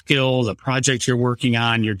ideas or skills, a project you're working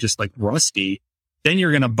on, you're just like rusty, then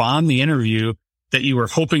you're going to bomb the interview that you were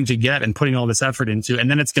hoping to get and putting all this effort into.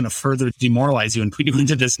 And then it's going to further demoralize you and put you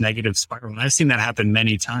into this negative spiral. And I've seen that happen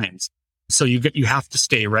many times. So you have to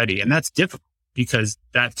stay ready. And that's difficult because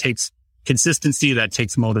that takes consistency, that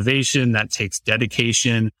takes motivation, that takes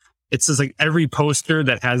dedication. It's just like every poster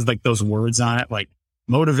that has like those words on it, like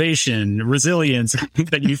motivation, resilience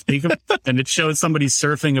that you think of, and it shows somebody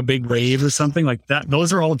surfing a big wave or something like that.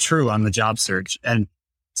 Those are all true on the job search. And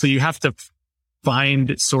so you have to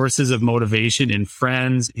find sources of motivation in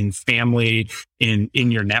friends, in family, in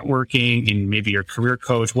your networking, in maybe your career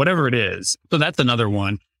coach, whatever it is. So that's another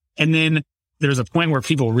one. And then there's a point where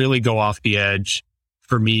people really go off the edge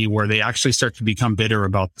for me, where they actually start to become bitter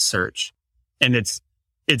about the search. And it's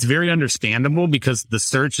very understandable because the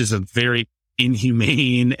search is a very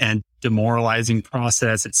inhumane and demoralizing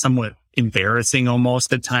process. It's somewhat embarrassing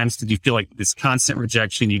almost at times because you feel like this constant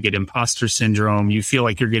rejection, you get imposter syndrome, you feel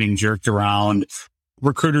like you're getting jerked around.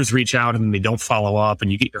 Recruiters reach out and they don't follow up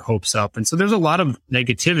and you get your hopes up. And so there's a lot of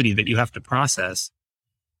negativity that you have to process.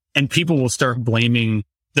 And people will start blaming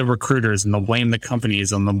the recruiters and they'll blame the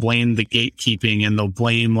companies and they'll blame the gatekeeping and they'll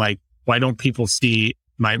blame like, why don't people see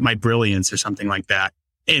my brilliance or something like that?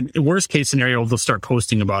 And worst case scenario, they'll start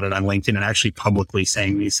posting about it on LinkedIn and actually publicly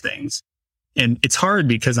saying these things. And it's hard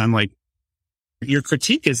because I'm like, your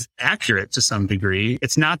critique is accurate to some degree.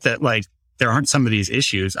 It's not that like there aren't some of these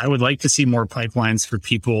issues. I would like to see more pipelines for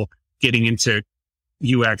people getting into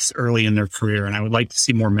UX early in their career. And I would like to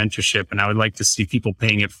see more mentorship and I would like to see people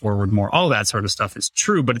paying it forward more. All that sort of stuff is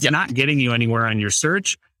true, but it's not getting you anywhere on your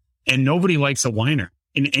search. And nobody likes a whiner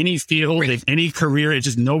in any field, in any career. It's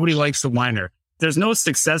just nobody likes a whiner. There's no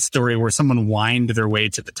success story where someone whined their way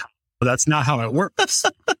to the top. But that's not how it works.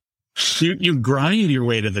 You grind your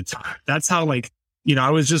way to the top. That's how I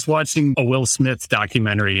was just watching a Will Smith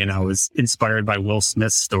documentary and I was inspired by Will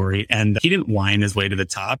Smith's story and he didn't whine his way to the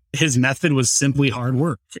top. His method was simply hard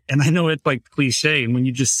work. And I know it's like cliche. And when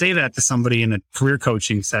you just say that to somebody in a career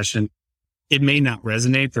coaching session, it may not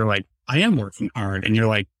resonate. They're like, I am working hard. And you're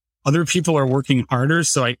like, other people are working harder.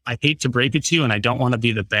 So I hate to break it to you and I don't want to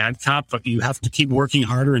be the bad cop, but you have to keep working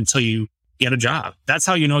harder until you get a job. That's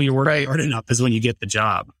how you know you're working hard enough is when you get the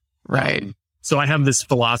job. Right. So I have this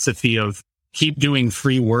philosophy of keep doing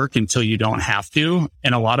free work until you don't have to.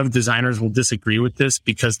 And a lot of designers will disagree with this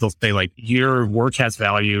because they'll say like, your work has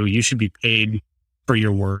value. You should be paid for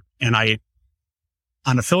your work. And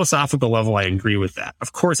on a philosophical level, I agree with that.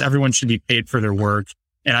 Of course, everyone should be paid for their work.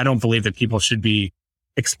 And I don't believe that people should be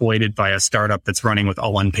exploited by a startup that's running with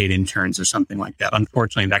all unpaid interns or something like that.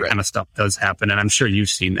 Unfortunately, that kind of stuff does happen. And I'm sure you've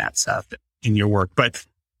seen that, Seth, in your work. But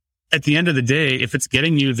at the end of the day, if it's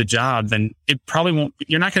getting you the job, then it probably won't,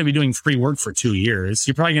 you're not going to be doing free work for 2 years.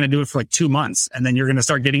 You're probably going to do it for like 2 months and then you're going to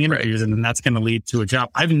start getting interviews and then that's going to lead to a job.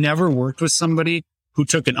 I've never worked with somebody who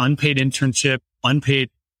took an unpaid internship, unpaid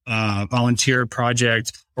volunteer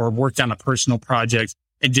project or worked on a personal project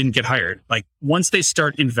and didn't get hired. Like once they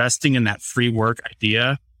start investing in that free work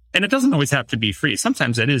idea, and it doesn't always have to be free.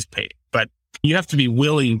 Sometimes it is paid, but you have to be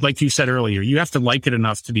willing, like you said earlier, you have to like it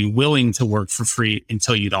enough to be willing to work for free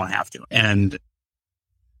until you don't have to. And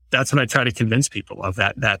that's what I try to convince people of,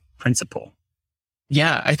 that principle.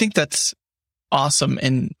 Yeah, I think that's awesome.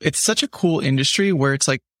 And it's such a cool industry where it's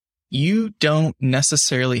like, you don't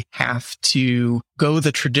necessarily have to go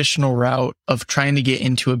the traditional route of trying to get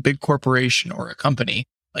into a big corporation or a company.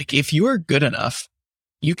 Like if you are good enough,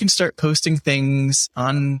 you can start posting things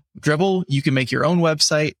on Dribbble. You can make your own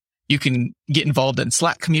website. You can get involved in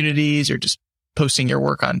Slack communities or just posting your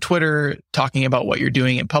work on Twitter, talking about what you're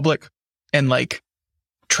doing in public, and like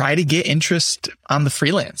try to get interest on the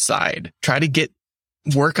freelance side. Try to get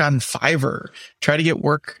work on Fiverr. Try to get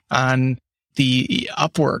work on the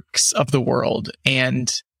Upworks of the world.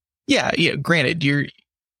 And yeah, granted,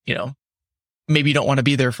 maybe you don't want to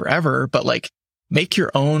be there forever, but like make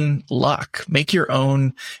your own luck, make your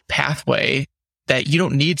own pathway that you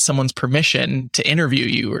don't need someone's permission to interview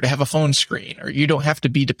you or to have a phone screen, or you don't have to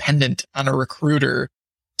be dependent on a recruiter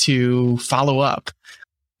to follow up.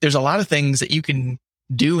 There's a lot of things that you can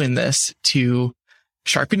do in this to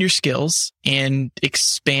sharpen your skills and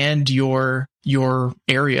expand your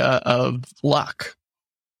area of luck?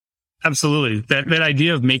 Absolutely. That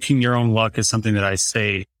idea of making your own luck is something that I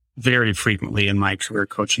say very frequently in my career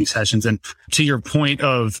coaching sessions. And to your point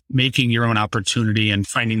of making your own opportunity and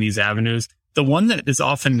finding these avenues, the one that is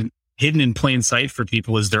often hidden in plain sight for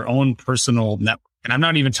people is their own personal network. And I'm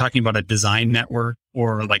not even talking about a design network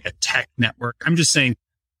or like a tech network. I'm just saying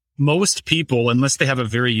most people, unless they have a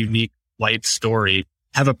very unique life story,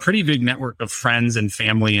 have a pretty big network of friends and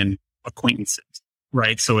family and acquaintances,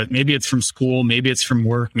 right? So maybe it's from school, maybe it's from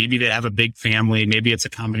work, maybe they have a big family, maybe it's a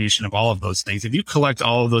combination of all of those things. If you collect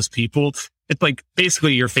all of those people, it's like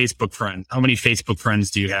basically your Facebook friends. How many Facebook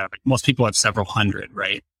friends do you have? Most people have several hundred,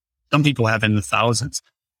 right? Some people have in the thousands.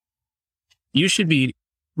 You should be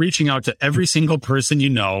reaching out to every single person you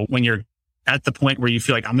know when you're at the point where you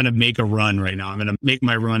feel like, I'm going to make a run right now. I'm going to make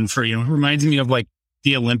my run for, it reminds me of like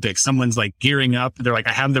the Olympics. Someone's like gearing up. They're like,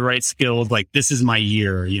 I have the right skills. Like, this is my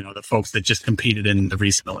year, the folks that just competed in the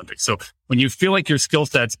recent Olympics. So when you feel like your skill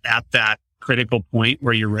set's at that critical point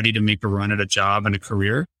where you're ready to make a run at a job and a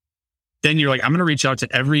career, then you're like, I'm going to reach out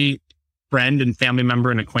to every friend and family member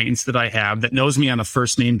and acquaintance that I have that knows me on a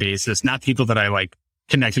first name basis, not people that I like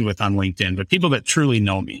connected with on LinkedIn, but people that truly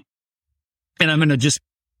know me. And I'm going to just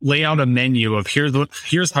lay out a menu of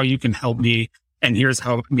here's how you can help me. And here's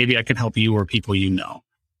how maybe I can help you or people you know.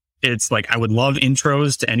 It's like, I would love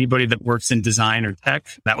intros to anybody that works in design or tech.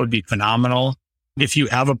 That would be phenomenal. If you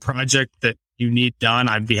have a project that you need done,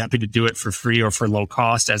 I'd be happy to do it for free or for low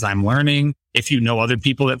cost as I'm learning. If you know other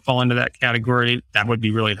people that fall into that category, that would be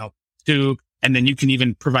really helpful too. And then you can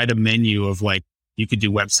even provide a menu of like, you could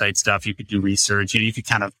do website stuff, you could do research, you could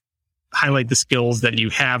kind of highlight the skills that you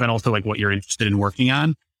have and also like what you're interested in working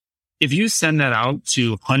on. If you send that out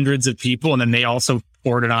to hundreds of people and then they also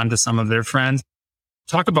forward it on to some of their friends,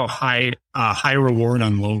 talk about high reward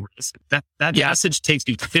on low risk. That message takes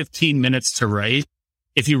you 15 minutes to write.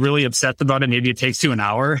 If you're really upset about it, maybe it takes you an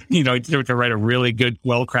hour, to write a really good,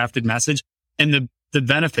 well-crafted message. And the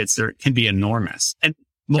benefits there can be enormous. And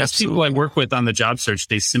most people I work with on the job search,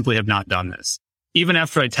 they simply have not done this. Even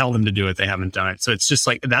after I tell them to do it, they haven't done it. So it's just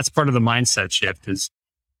like, that's part of the mindset shift is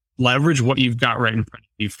leverage what you've got right in front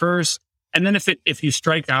of you first. And then if you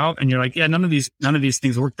strike out and you're like, yeah, none of these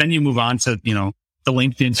things work, then you move on to, the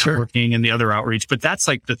LinkedIn networking and the other outreach. But that's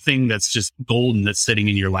like the thing that's just golden that's sitting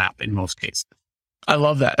in your lap in most cases. I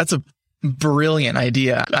love that. That's a brilliant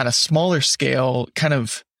idea. On a smaller scale, kind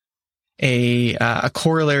of a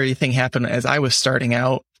corollary thing happened as I was starting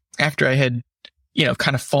out after I had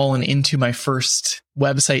kind of fallen into my first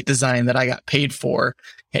website design that I got paid for,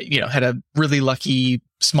 had a really lucky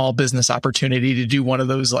small business opportunity to do one of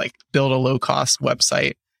those, like build a low cost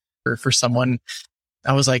website for someone.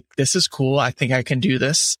 I was like, this is cool. I think I can do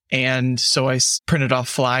this. And so I printed off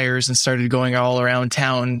flyers and started going all around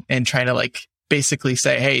town and trying to like basically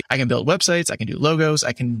say, hey, I can build websites. I can do logos.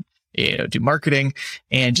 I can, do marketing,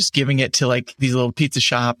 and just giving it to like these little pizza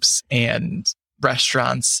shops and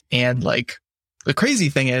restaurants. And like, the crazy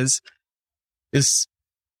thing is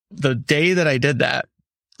the day that I did that,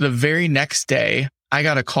 the very next day, I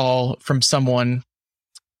got a call from someone.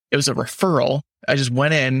 It was a referral. I just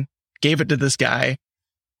went in, gave it to this guy.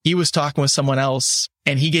 He was talking with someone else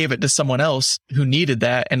and he gave it to someone else who needed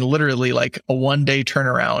that, and literally like a 1-day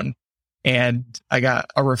turnaround. And I got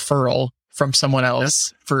a referral from someone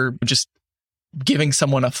else for just giving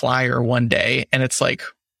someone a flyer one day. And it's like,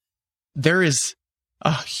 there is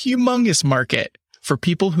a humongous market for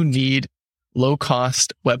people who need low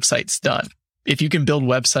cost websites done. If you can build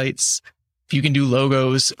websites, if you can do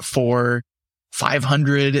logos for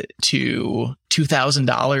 $500 to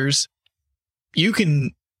 $2,000, you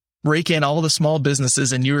can rake in all the small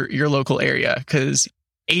businesses in your local area, because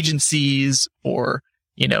agencies or,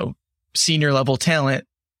 senior level talent,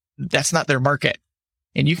 that's not their market.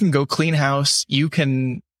 And you can go clean house. You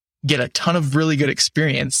can get a ton of really good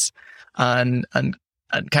experience on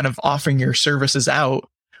kind of offering your services out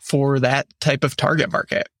for that type of target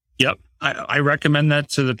market. Yep. I recommend that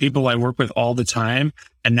to the people I work with all the time.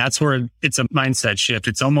 And that's where it's a mindset shift.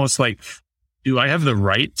 It's almost like, do I have the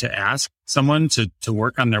right to ask someone to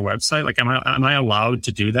work on their website? Like, am I allowed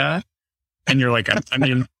to do that? And you're like, I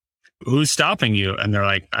mean, who's stopping you? And they're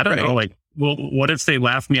like, I don't know. Like, well, what if they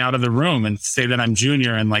laugh me out of the room and say that I'm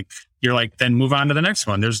junior? And like, you're like, then move on to the next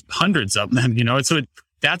one. There's hundreds of them, So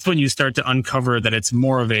that's when you start to uncover that it's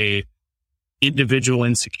more of a individual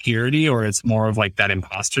insecurity, or it's more of like that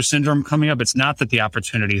imposter syndrome coming up. It's not that the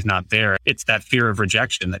opportunity is not there. It's that fear of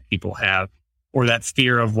rejection that people have, or that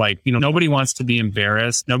fear of like, nobody wants to be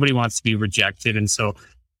embarrassed. Nobody wants to be rejected. And so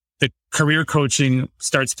the career coaching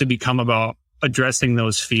starts to become about addressing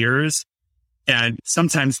those fears. And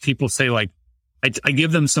sometimes people say like, I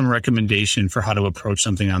give them some recommendation for how to approach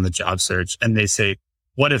something on the job search. And they say,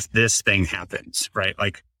 what if this thing happens, right?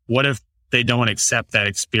 Like, what if they don't accept that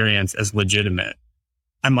experience as legitimate?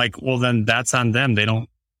 I'm like, well, then that's on them.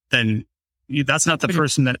 That's not the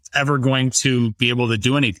person that's ever going to be able to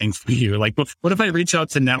do anything for you. Like, what if I reach out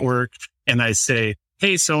to Network and I say,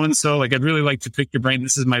 hey, so-and-so, like, I'd really like to pick your brain.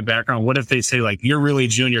 This is my background. What if they say like, you're really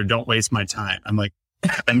junior. Don't waste my time. I'm like,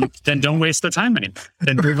 then don't waste the time anymore.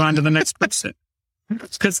 Then move on to the next person.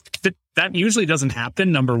 Because that usually doesn't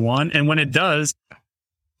happen, number one. And when it does,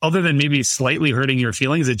 other than maybe slightly hurting your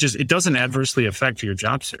feelings, it doesn't adversely affect your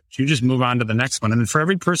job search. You just move on to the next one. And for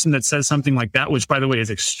every person that says something like that, which by the way is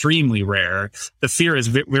extremely rare, the fear is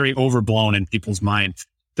very overblown in people's mind.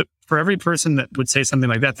 For every person that would say something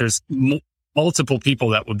like that, there's multiple people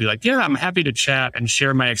that would be like, yeah, I'm happy to chat and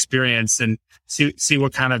share my experience and see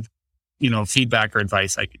what kind of, feedback or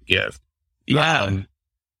advice I could give. Yeah.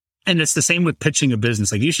 And it's the same with pitching a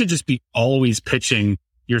business. Like, you should just be always pitching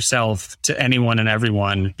yourself to anyone and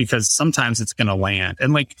everyone, because sometimes it's going to land.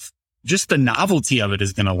 And like, just the novelty of it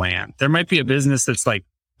is going to land. There might be a business that's like,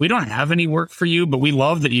 we don't have any work for you, but we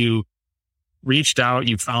love that you reached out,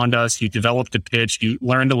 you found us, you developed a pitch, you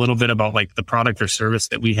learned a little bit about like the product or service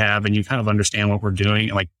that we have, and you kind of understand what we're doing.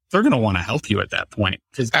 And like, they're going to want to help you at that point.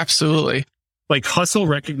 Absolutely. Like, hustle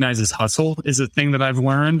recognizes hustle is a thing that I've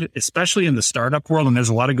learned, especially in the startup world. And there's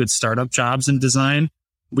a lot of good startup jobs in design.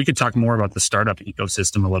 We could talk more about the startup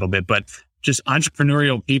ecosystem a little bit, but just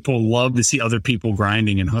entrepreneurial people love to see other people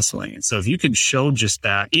grinding and hustling. And so if you can show just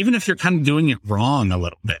that, even if you're kind of doing it wrong a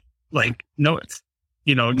little bit, like, nobody's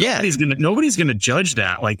going to judge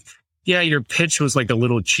that. Like, yeah, your pitch was like a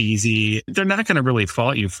little cheesy. They're not going to really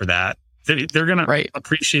fault you for that. They're going to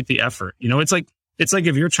appreciate the effort. It's like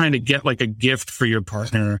if you're trying to get like a gift for your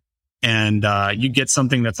partner and you get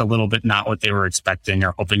something that's a little bit not what they were expecting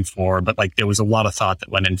or hoping for, but like there was a lot of thought that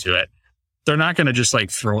went into it. They're not going to just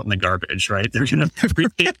like throw it in the garbage, right? They're going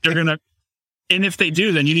to, and if they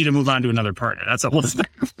do, then you need to move on to another partner. That's a whole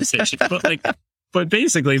different conversation. But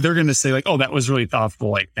basically they're going to say like, oh, that was really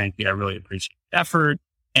thoughtful. Like, thank you. I really appreciate the effort.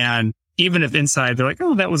 And even if inside they're like,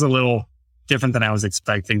 oh, that was a little different than I was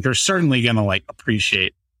expecting, they're certainly going to like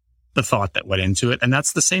appreciate the thought that went into it. And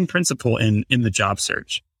that's the same principle in the job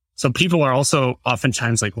search. So people are also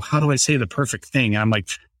oftentimes like, well, how do I say the perfect thing? And I'm like,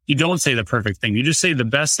 you don't say the perfect thing. You just say the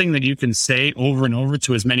best thing that you can say over and over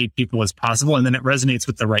to as many people as possible. And then it resonates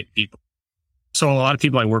with the right people. So a lot of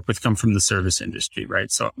people I work with come from the service industry, right?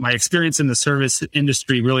 So my experience in the service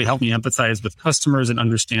industry really helped me empathize with customers and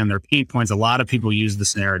understand their pain points. A lot of people use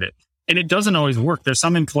this narrative, and it doesn't always work. There's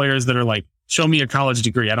some employers that are like, show me a college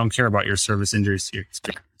degree. I don't care about your service industry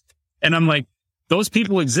experience. And I'm like, those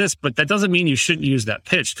people exist, but that doesn't mean you shouldn't use that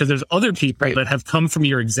pitch, because there's other people that have come from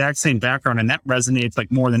your exact same background, and that resonates like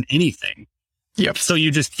more than anything. Yep. So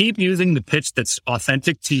you just keep using the pitch that's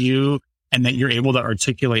authentic to you and that you're able to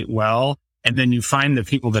articulate well. And then you find the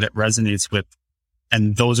people that it resonates with,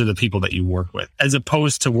 and those are the people that you work with, as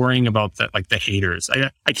opposed to worrying about that, like the haters.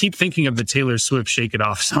 I keep thinking of the Taylor Swift "Shake It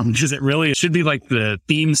Off" song, because it should be like the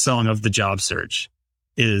theme song of the job search.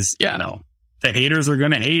 The haters are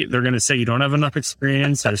going to hate. They're going to say you don't have enough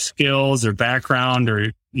experience or skills or background,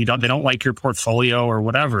 or they don't like your portfolio or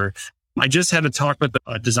whatever. I just had a talk with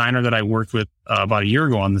a designer that I worked with about a year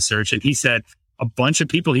ago on the search, and he said a bunch of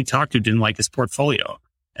people he talked to didn't like his portfolio,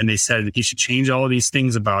 and they said that he should change all of these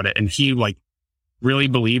things about it. And he like really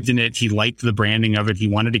believed in it. He liked the branding of it. He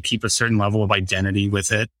wanted to keep a certain level of identity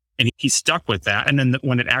with it, and he stuck with that. And then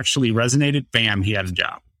when it actually resonated, bam, he had a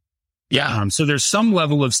job. Yeah. So there's some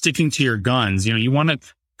level of sticking to your guns. You want to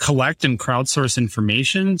collect and crowdsource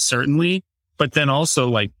information, certainly, but then also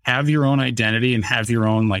like have your own identity and have your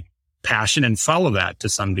own like passion and follow that to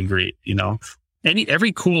some degree.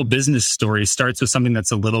 Every cool business story starts with something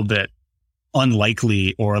that's a little bit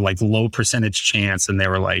unlikely or like low percentage chance. And they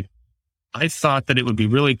were like, I thought that it would be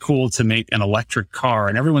really cool to make an electric car,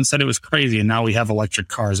 and everyone said it was crazy. And now we have electric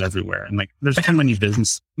cars everywhere. And like, there's so many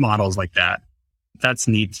business models like that. That's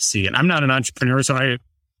neat to see. And I'm not an entrepreneur, so I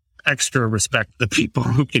extra respect the people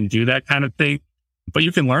who can do that kind of thing. But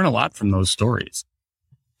you can learn a lot from those stories.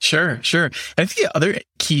 Sure. I think the other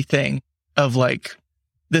key thing of like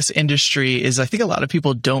this industry is I think a lot of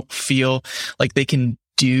people don't feel like they can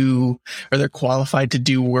do, or they're qualified to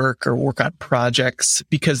do work or work on projects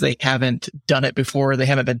because they haven't done it before. They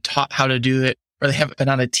haven't been taught how to do it, or they haven't been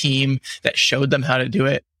on a team that showed them how to do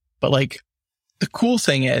it. But like the cool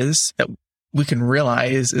thing is that we can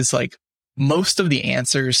realize is like most of the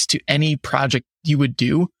answers to any project you would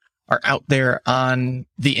do are out there on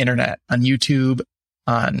the internet, on YouTube,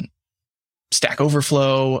 on Stack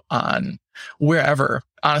Overflow, on wherever.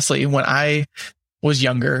 Honestly, when I was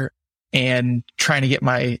younger and trying to get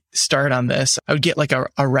my start on this, I would get like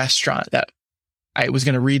a restaurant that I was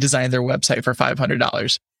going to redesign their website for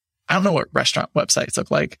 $500. I don't know what restaurant websites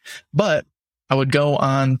look like, but I would go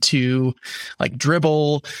on to like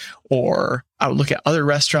Dribbble, or I would look at other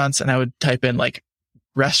restaurants and I would type in like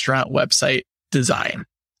restaurant website design.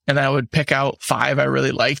 And then I would pick out 5 I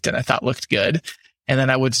really liked and I thought looked good. And then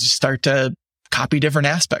I would just start to copy different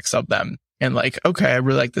aspects of them. And like, okay, I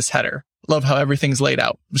really like this header. Love how everything's laid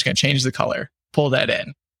out. I'm just going to change the color, pull that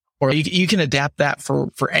in. Or you can adapt that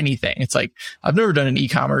for anything. It's like, I've never done an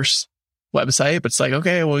e-commerce website, but it's like,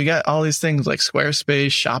 okay, well, we got all these things like Squarespace,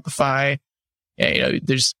 Shopify. Yeah,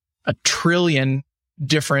 there's a trillion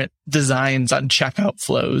different designs on checkout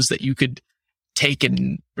flows that you could take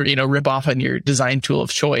and, rip off on your design tool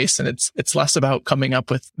of choice. And it's less about coming up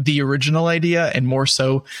with the original idea and more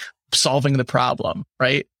so solving the problem,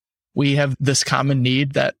 right? We have this common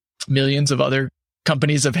need that millions of other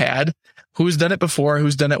companies have had. Who's done it before?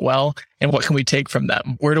 Who's done it well? And what can we take from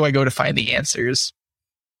them? Where do I go to find the answers?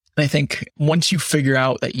 And I think once you figure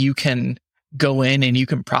out that you can go in and you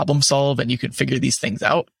can problem solve and you can figure these things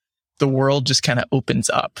out, the world just kind of opens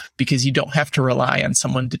up because you don't have to rely on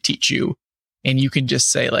someone to teach you. And you can just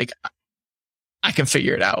say like, I can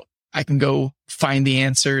figure it out. I can go find the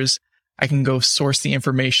answers. I can go source the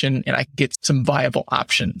information and I can get some viable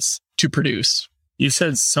options to produce. You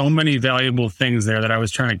said so many valuable things there that I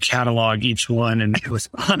was trying to catalog each one and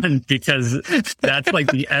respond because that's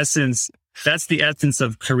like the essence. That's the essence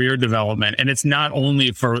of career development. And it's not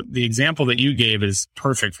only for the example that you gave is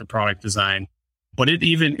perfect for product design, but it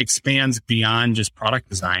even expands beyond just product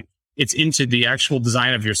design. It's into the actual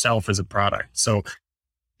design of yourself as a product. So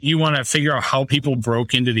you want to figure out how people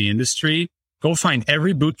broke into the industry, go find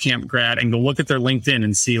every bootcamp grad and go look at their LinkedIn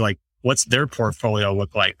and see like, what's their portfolio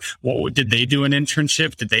look like? What did they do an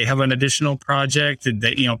internship? Did they have an additional project? Did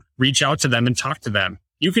they, reach out to them and talk to them?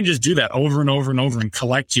 You can just do that over and over and over and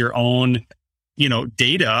collect your own,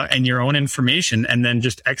 data and your own information and then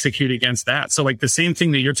just execute against that. So like the same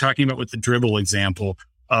thing that you're talking about with the Dribbble example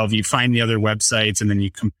of you find the other websites and then you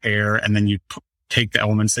compare and then you take the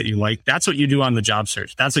elements that you like. That's what you do on the job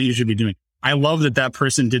search. That's what you should be doing. I love that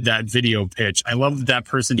person did that video pitch. I love that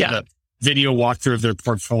person did a video walkthrough of their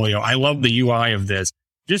portfolio. I love the UI of this.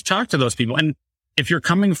 Just talk to those people. And if you're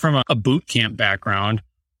coming from a boot camp background,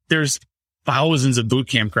 there's thousands of boot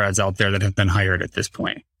camp grads out there that have been hired at this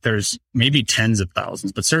point. There's maybe tens of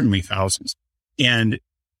thousands, but certainly thousands. And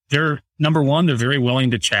they're, number one, they're very willing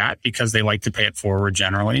to chat because they like to pay it forward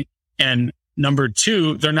generally. And number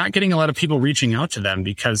two, they're not getting a lot of people reaching out to them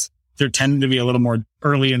because they're tending to be a little more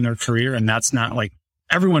early in their career. And that's not like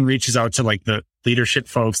everyone reaches out to like the leadership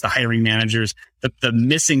folks, the hiring managers. The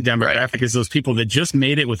missing demographic is those people that just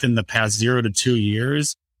made it within the past 0 to 2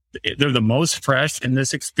 years. They're the most fresh in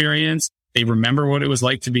this experience. They remember what it was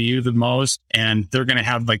like to be you the most, and they're going to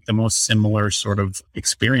have like the most similar sort of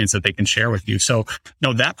experience that they can share with you. So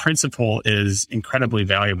no, that principle is incredibly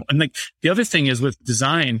valuable. And like the other thing is with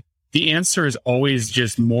design, the answer is always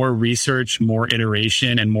just more research, more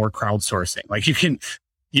iteration, and more crowdsourcing. Like you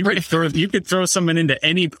could throw someone into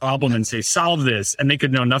any problem and say, solve this. And they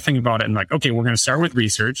could know nothing about it. And like, okay, we're going to start with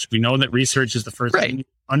research. We know that research is the first thing.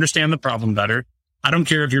 Understand the problem better. I don't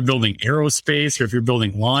care if you're building aerospace or if you're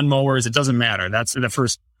building lawnmowers. It doesn't matter. That's the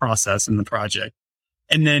first process in the project.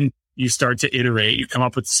 And then you start to iterate. You come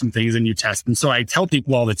up with some things and you test. And so I tell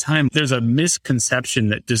people all the time, there's a misconception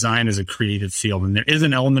that design is a creative field. And there is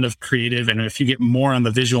an element of creative. And if you get more on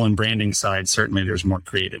the visual and branding side, certainly there's more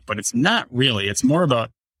creative. But it's not really. It's more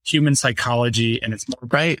about human psychology and it's more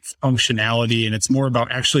about functionality. And it's more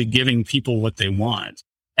about actually giving people what they want.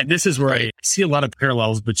 And this is where I see a lot of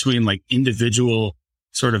parallels between like individual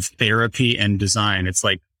sort of therapy and design. It's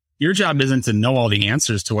like your job isn't to know all the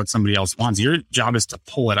answers to what somebody else wants. Your job is to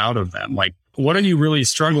pull it out of them. Like, what are you really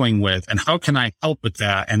struggling with? And how can I help with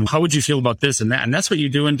that? And how would you feel about this and that? And that's what you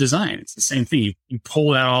do in design. It's the same thing. You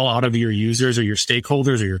pull that all out of your users or your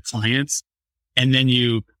stakeholders or your clients, and then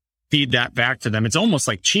you feed that back to them. It's almost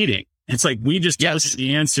like cheating. It's like we just get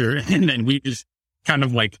the answer and then we just kind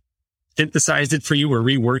of like synthesized it for you or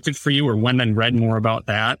reworked it for you or went and read more about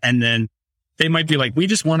that. And then they might be like, we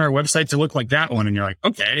just want our website to look like that one. And you're like,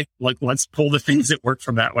 okay, like let's pull the things that work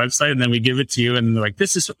from that website. And then we give it to you. And they're like,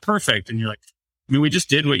 this is perfect. And you're like, I mean, we just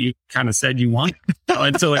did what you kind of said you want.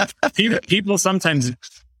 And so like people sometimes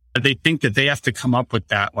they think that they have to come up with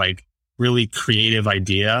that like really creative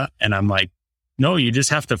idea. And I'm like, no, you just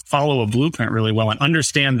have to follow a blueprint really well and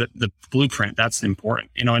understand the blueprint. That's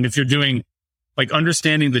important, and if you're doing like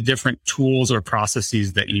understanding the different tools or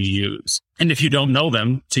processes that you use. And if you don't know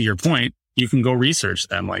them, to your point, you can go research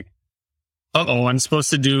them. Like, I'm supposed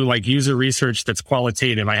to do like user research that's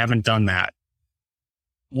qualitative. I haven't done that.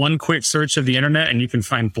 One quick search of the internet and you can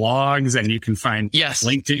find blogs and you can find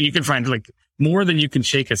LinkedIn. You can find like more than you can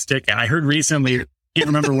shake a stick at. I heard recently, I can't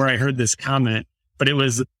remember where I heard this comment, but it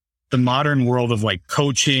was the modern world of like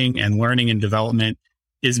coaching and learning and development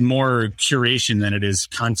is more curation than it is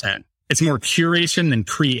content. It's more curation than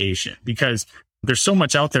creation because there's so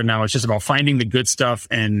much out there now. It's just about finding the good stuff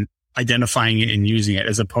and identifying it and using it,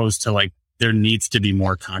 as opposed to like, there needs to be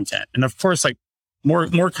more content. And of course, like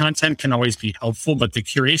more content can always be helpful, but the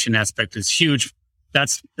curation aspect is huge.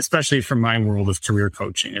 That's especially from my world of career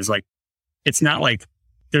coaching, is like, it's not like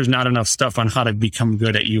there's not enough stuff on how to become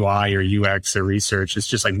good at UI or UX or research. It's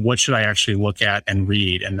just like, what should I actually look at and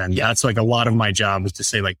read? And then that's like a lot of my job is to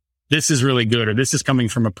say like, this is really good, or this is coming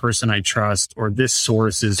from a person I trust, or this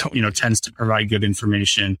source is, tends to provide good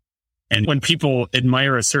information. And when people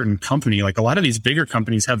admire a certain company, like a lot of these bigger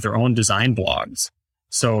companies have their own design blogs.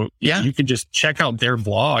 So you can just check out their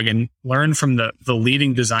blog and learn from the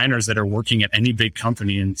leading designers that are working at any big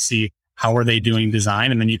company and see how are they doing design.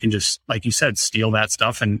 And then you can just, like you said, steal that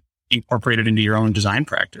stuff and incorporate it into your own design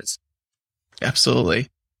practice. Absolutely.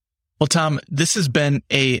 Well, Tom, this has been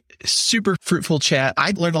a super fruitful chat.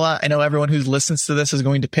 I learned a lot. I know everyone who listens to this is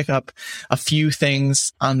going to pick up a few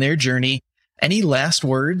things on their journey. Any last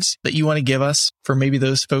words that you want to give us for maybe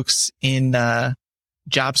those folks in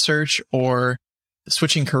job search or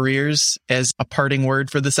switching careers as a parting word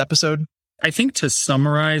for this episode? I think to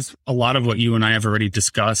summarize a lot of what you and I have already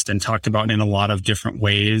discussed and talked about in a lot of different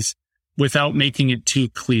ways, without making it too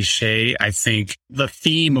cliche, I think the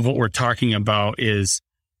theme of what we're talking about is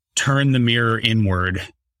turn the mirror inward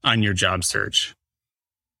on your job search.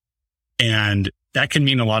 And that can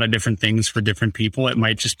mean a lot of different things for different people. It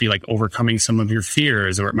might just be like overcoming some of your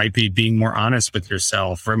fears, or it might be being more honest with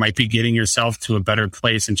yourself, or it might be getting yourself to a better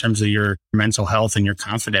place in terms of your mental health and your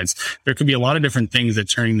confidence. There could be a lot of different things that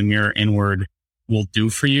turning the mirror inward will do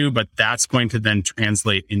for you, but that's going to then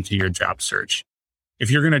translate into your job search.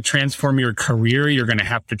 If you're going to transform your career, you're going to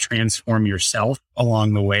have to transform yourself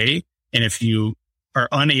along the way. And if you are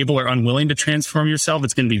unable or unwilling to transform yourself,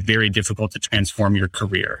 it's going to be very difficult to transform your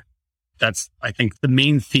career. That's, I think, the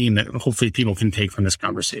main theme that hopefully people can take from this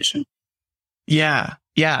conversation. Yeah.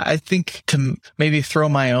 I think to maybe throw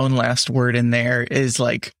my own last word in there is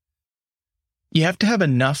like, you have to have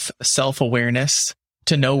enough self-awareness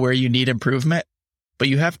to know where you need improvement, but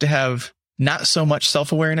you have to have not so much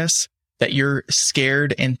self-awareness that you're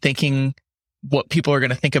scared and thinking what people are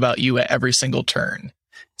going to think about you at every single turn.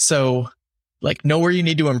 So like, know where you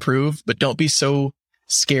need to improve, but don't be so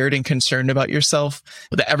scared and concerned about yourself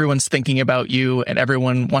that everyone's thinking about you and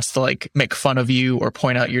everyone wants to like make fun of you or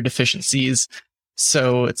point out your deficiencies.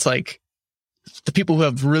 So it's like the people who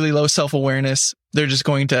have really low self-awareness, they're just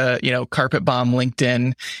going to, carpet bomb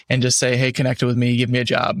LinkedIn and just say, hey, connect with me, give me a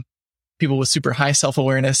job. People with super high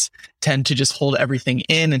self-awareness tend to just hold everything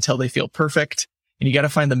in until they feel perfect. And you got to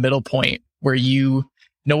find the middle point where you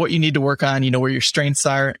know what you need to work on, you know where your strengths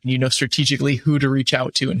are, and you know strategically who to reach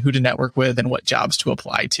out to and who to network with and what jobs to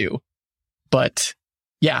apply to. But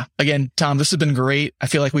yeah, again, Tom, this has been great. I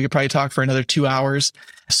feel like we could probably talk for another 2 hours.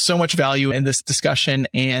 So much value in this discussion,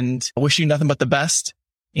 and I wish you nothing but the best.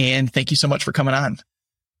 And thank you so much for coming on.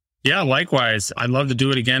 Yeah, likewise. I'd love to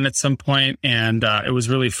do it again at some point. And it was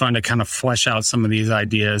really fun to kind of flesh out some of these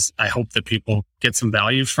ideas. I hope that people get some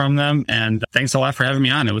value from them. And thanks a lot for having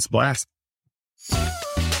me on. It was a blast.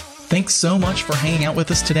 Thanks so much for hanging out with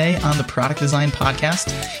us today on the Product Design Podcast.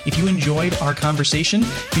 If you enjoyed our conversation,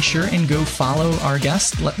 be sure and go follow our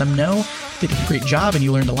guests. Let them know they did a great job and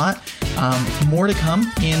you learned a lot. More to come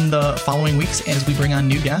in the following weeks as we bring on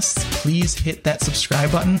new guests. Please hit that subscribe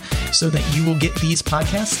button so that you will get these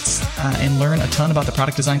podcasts and learn a ton about the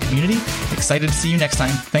product design community. Excited to see you next time.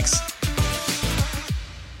 Thanks.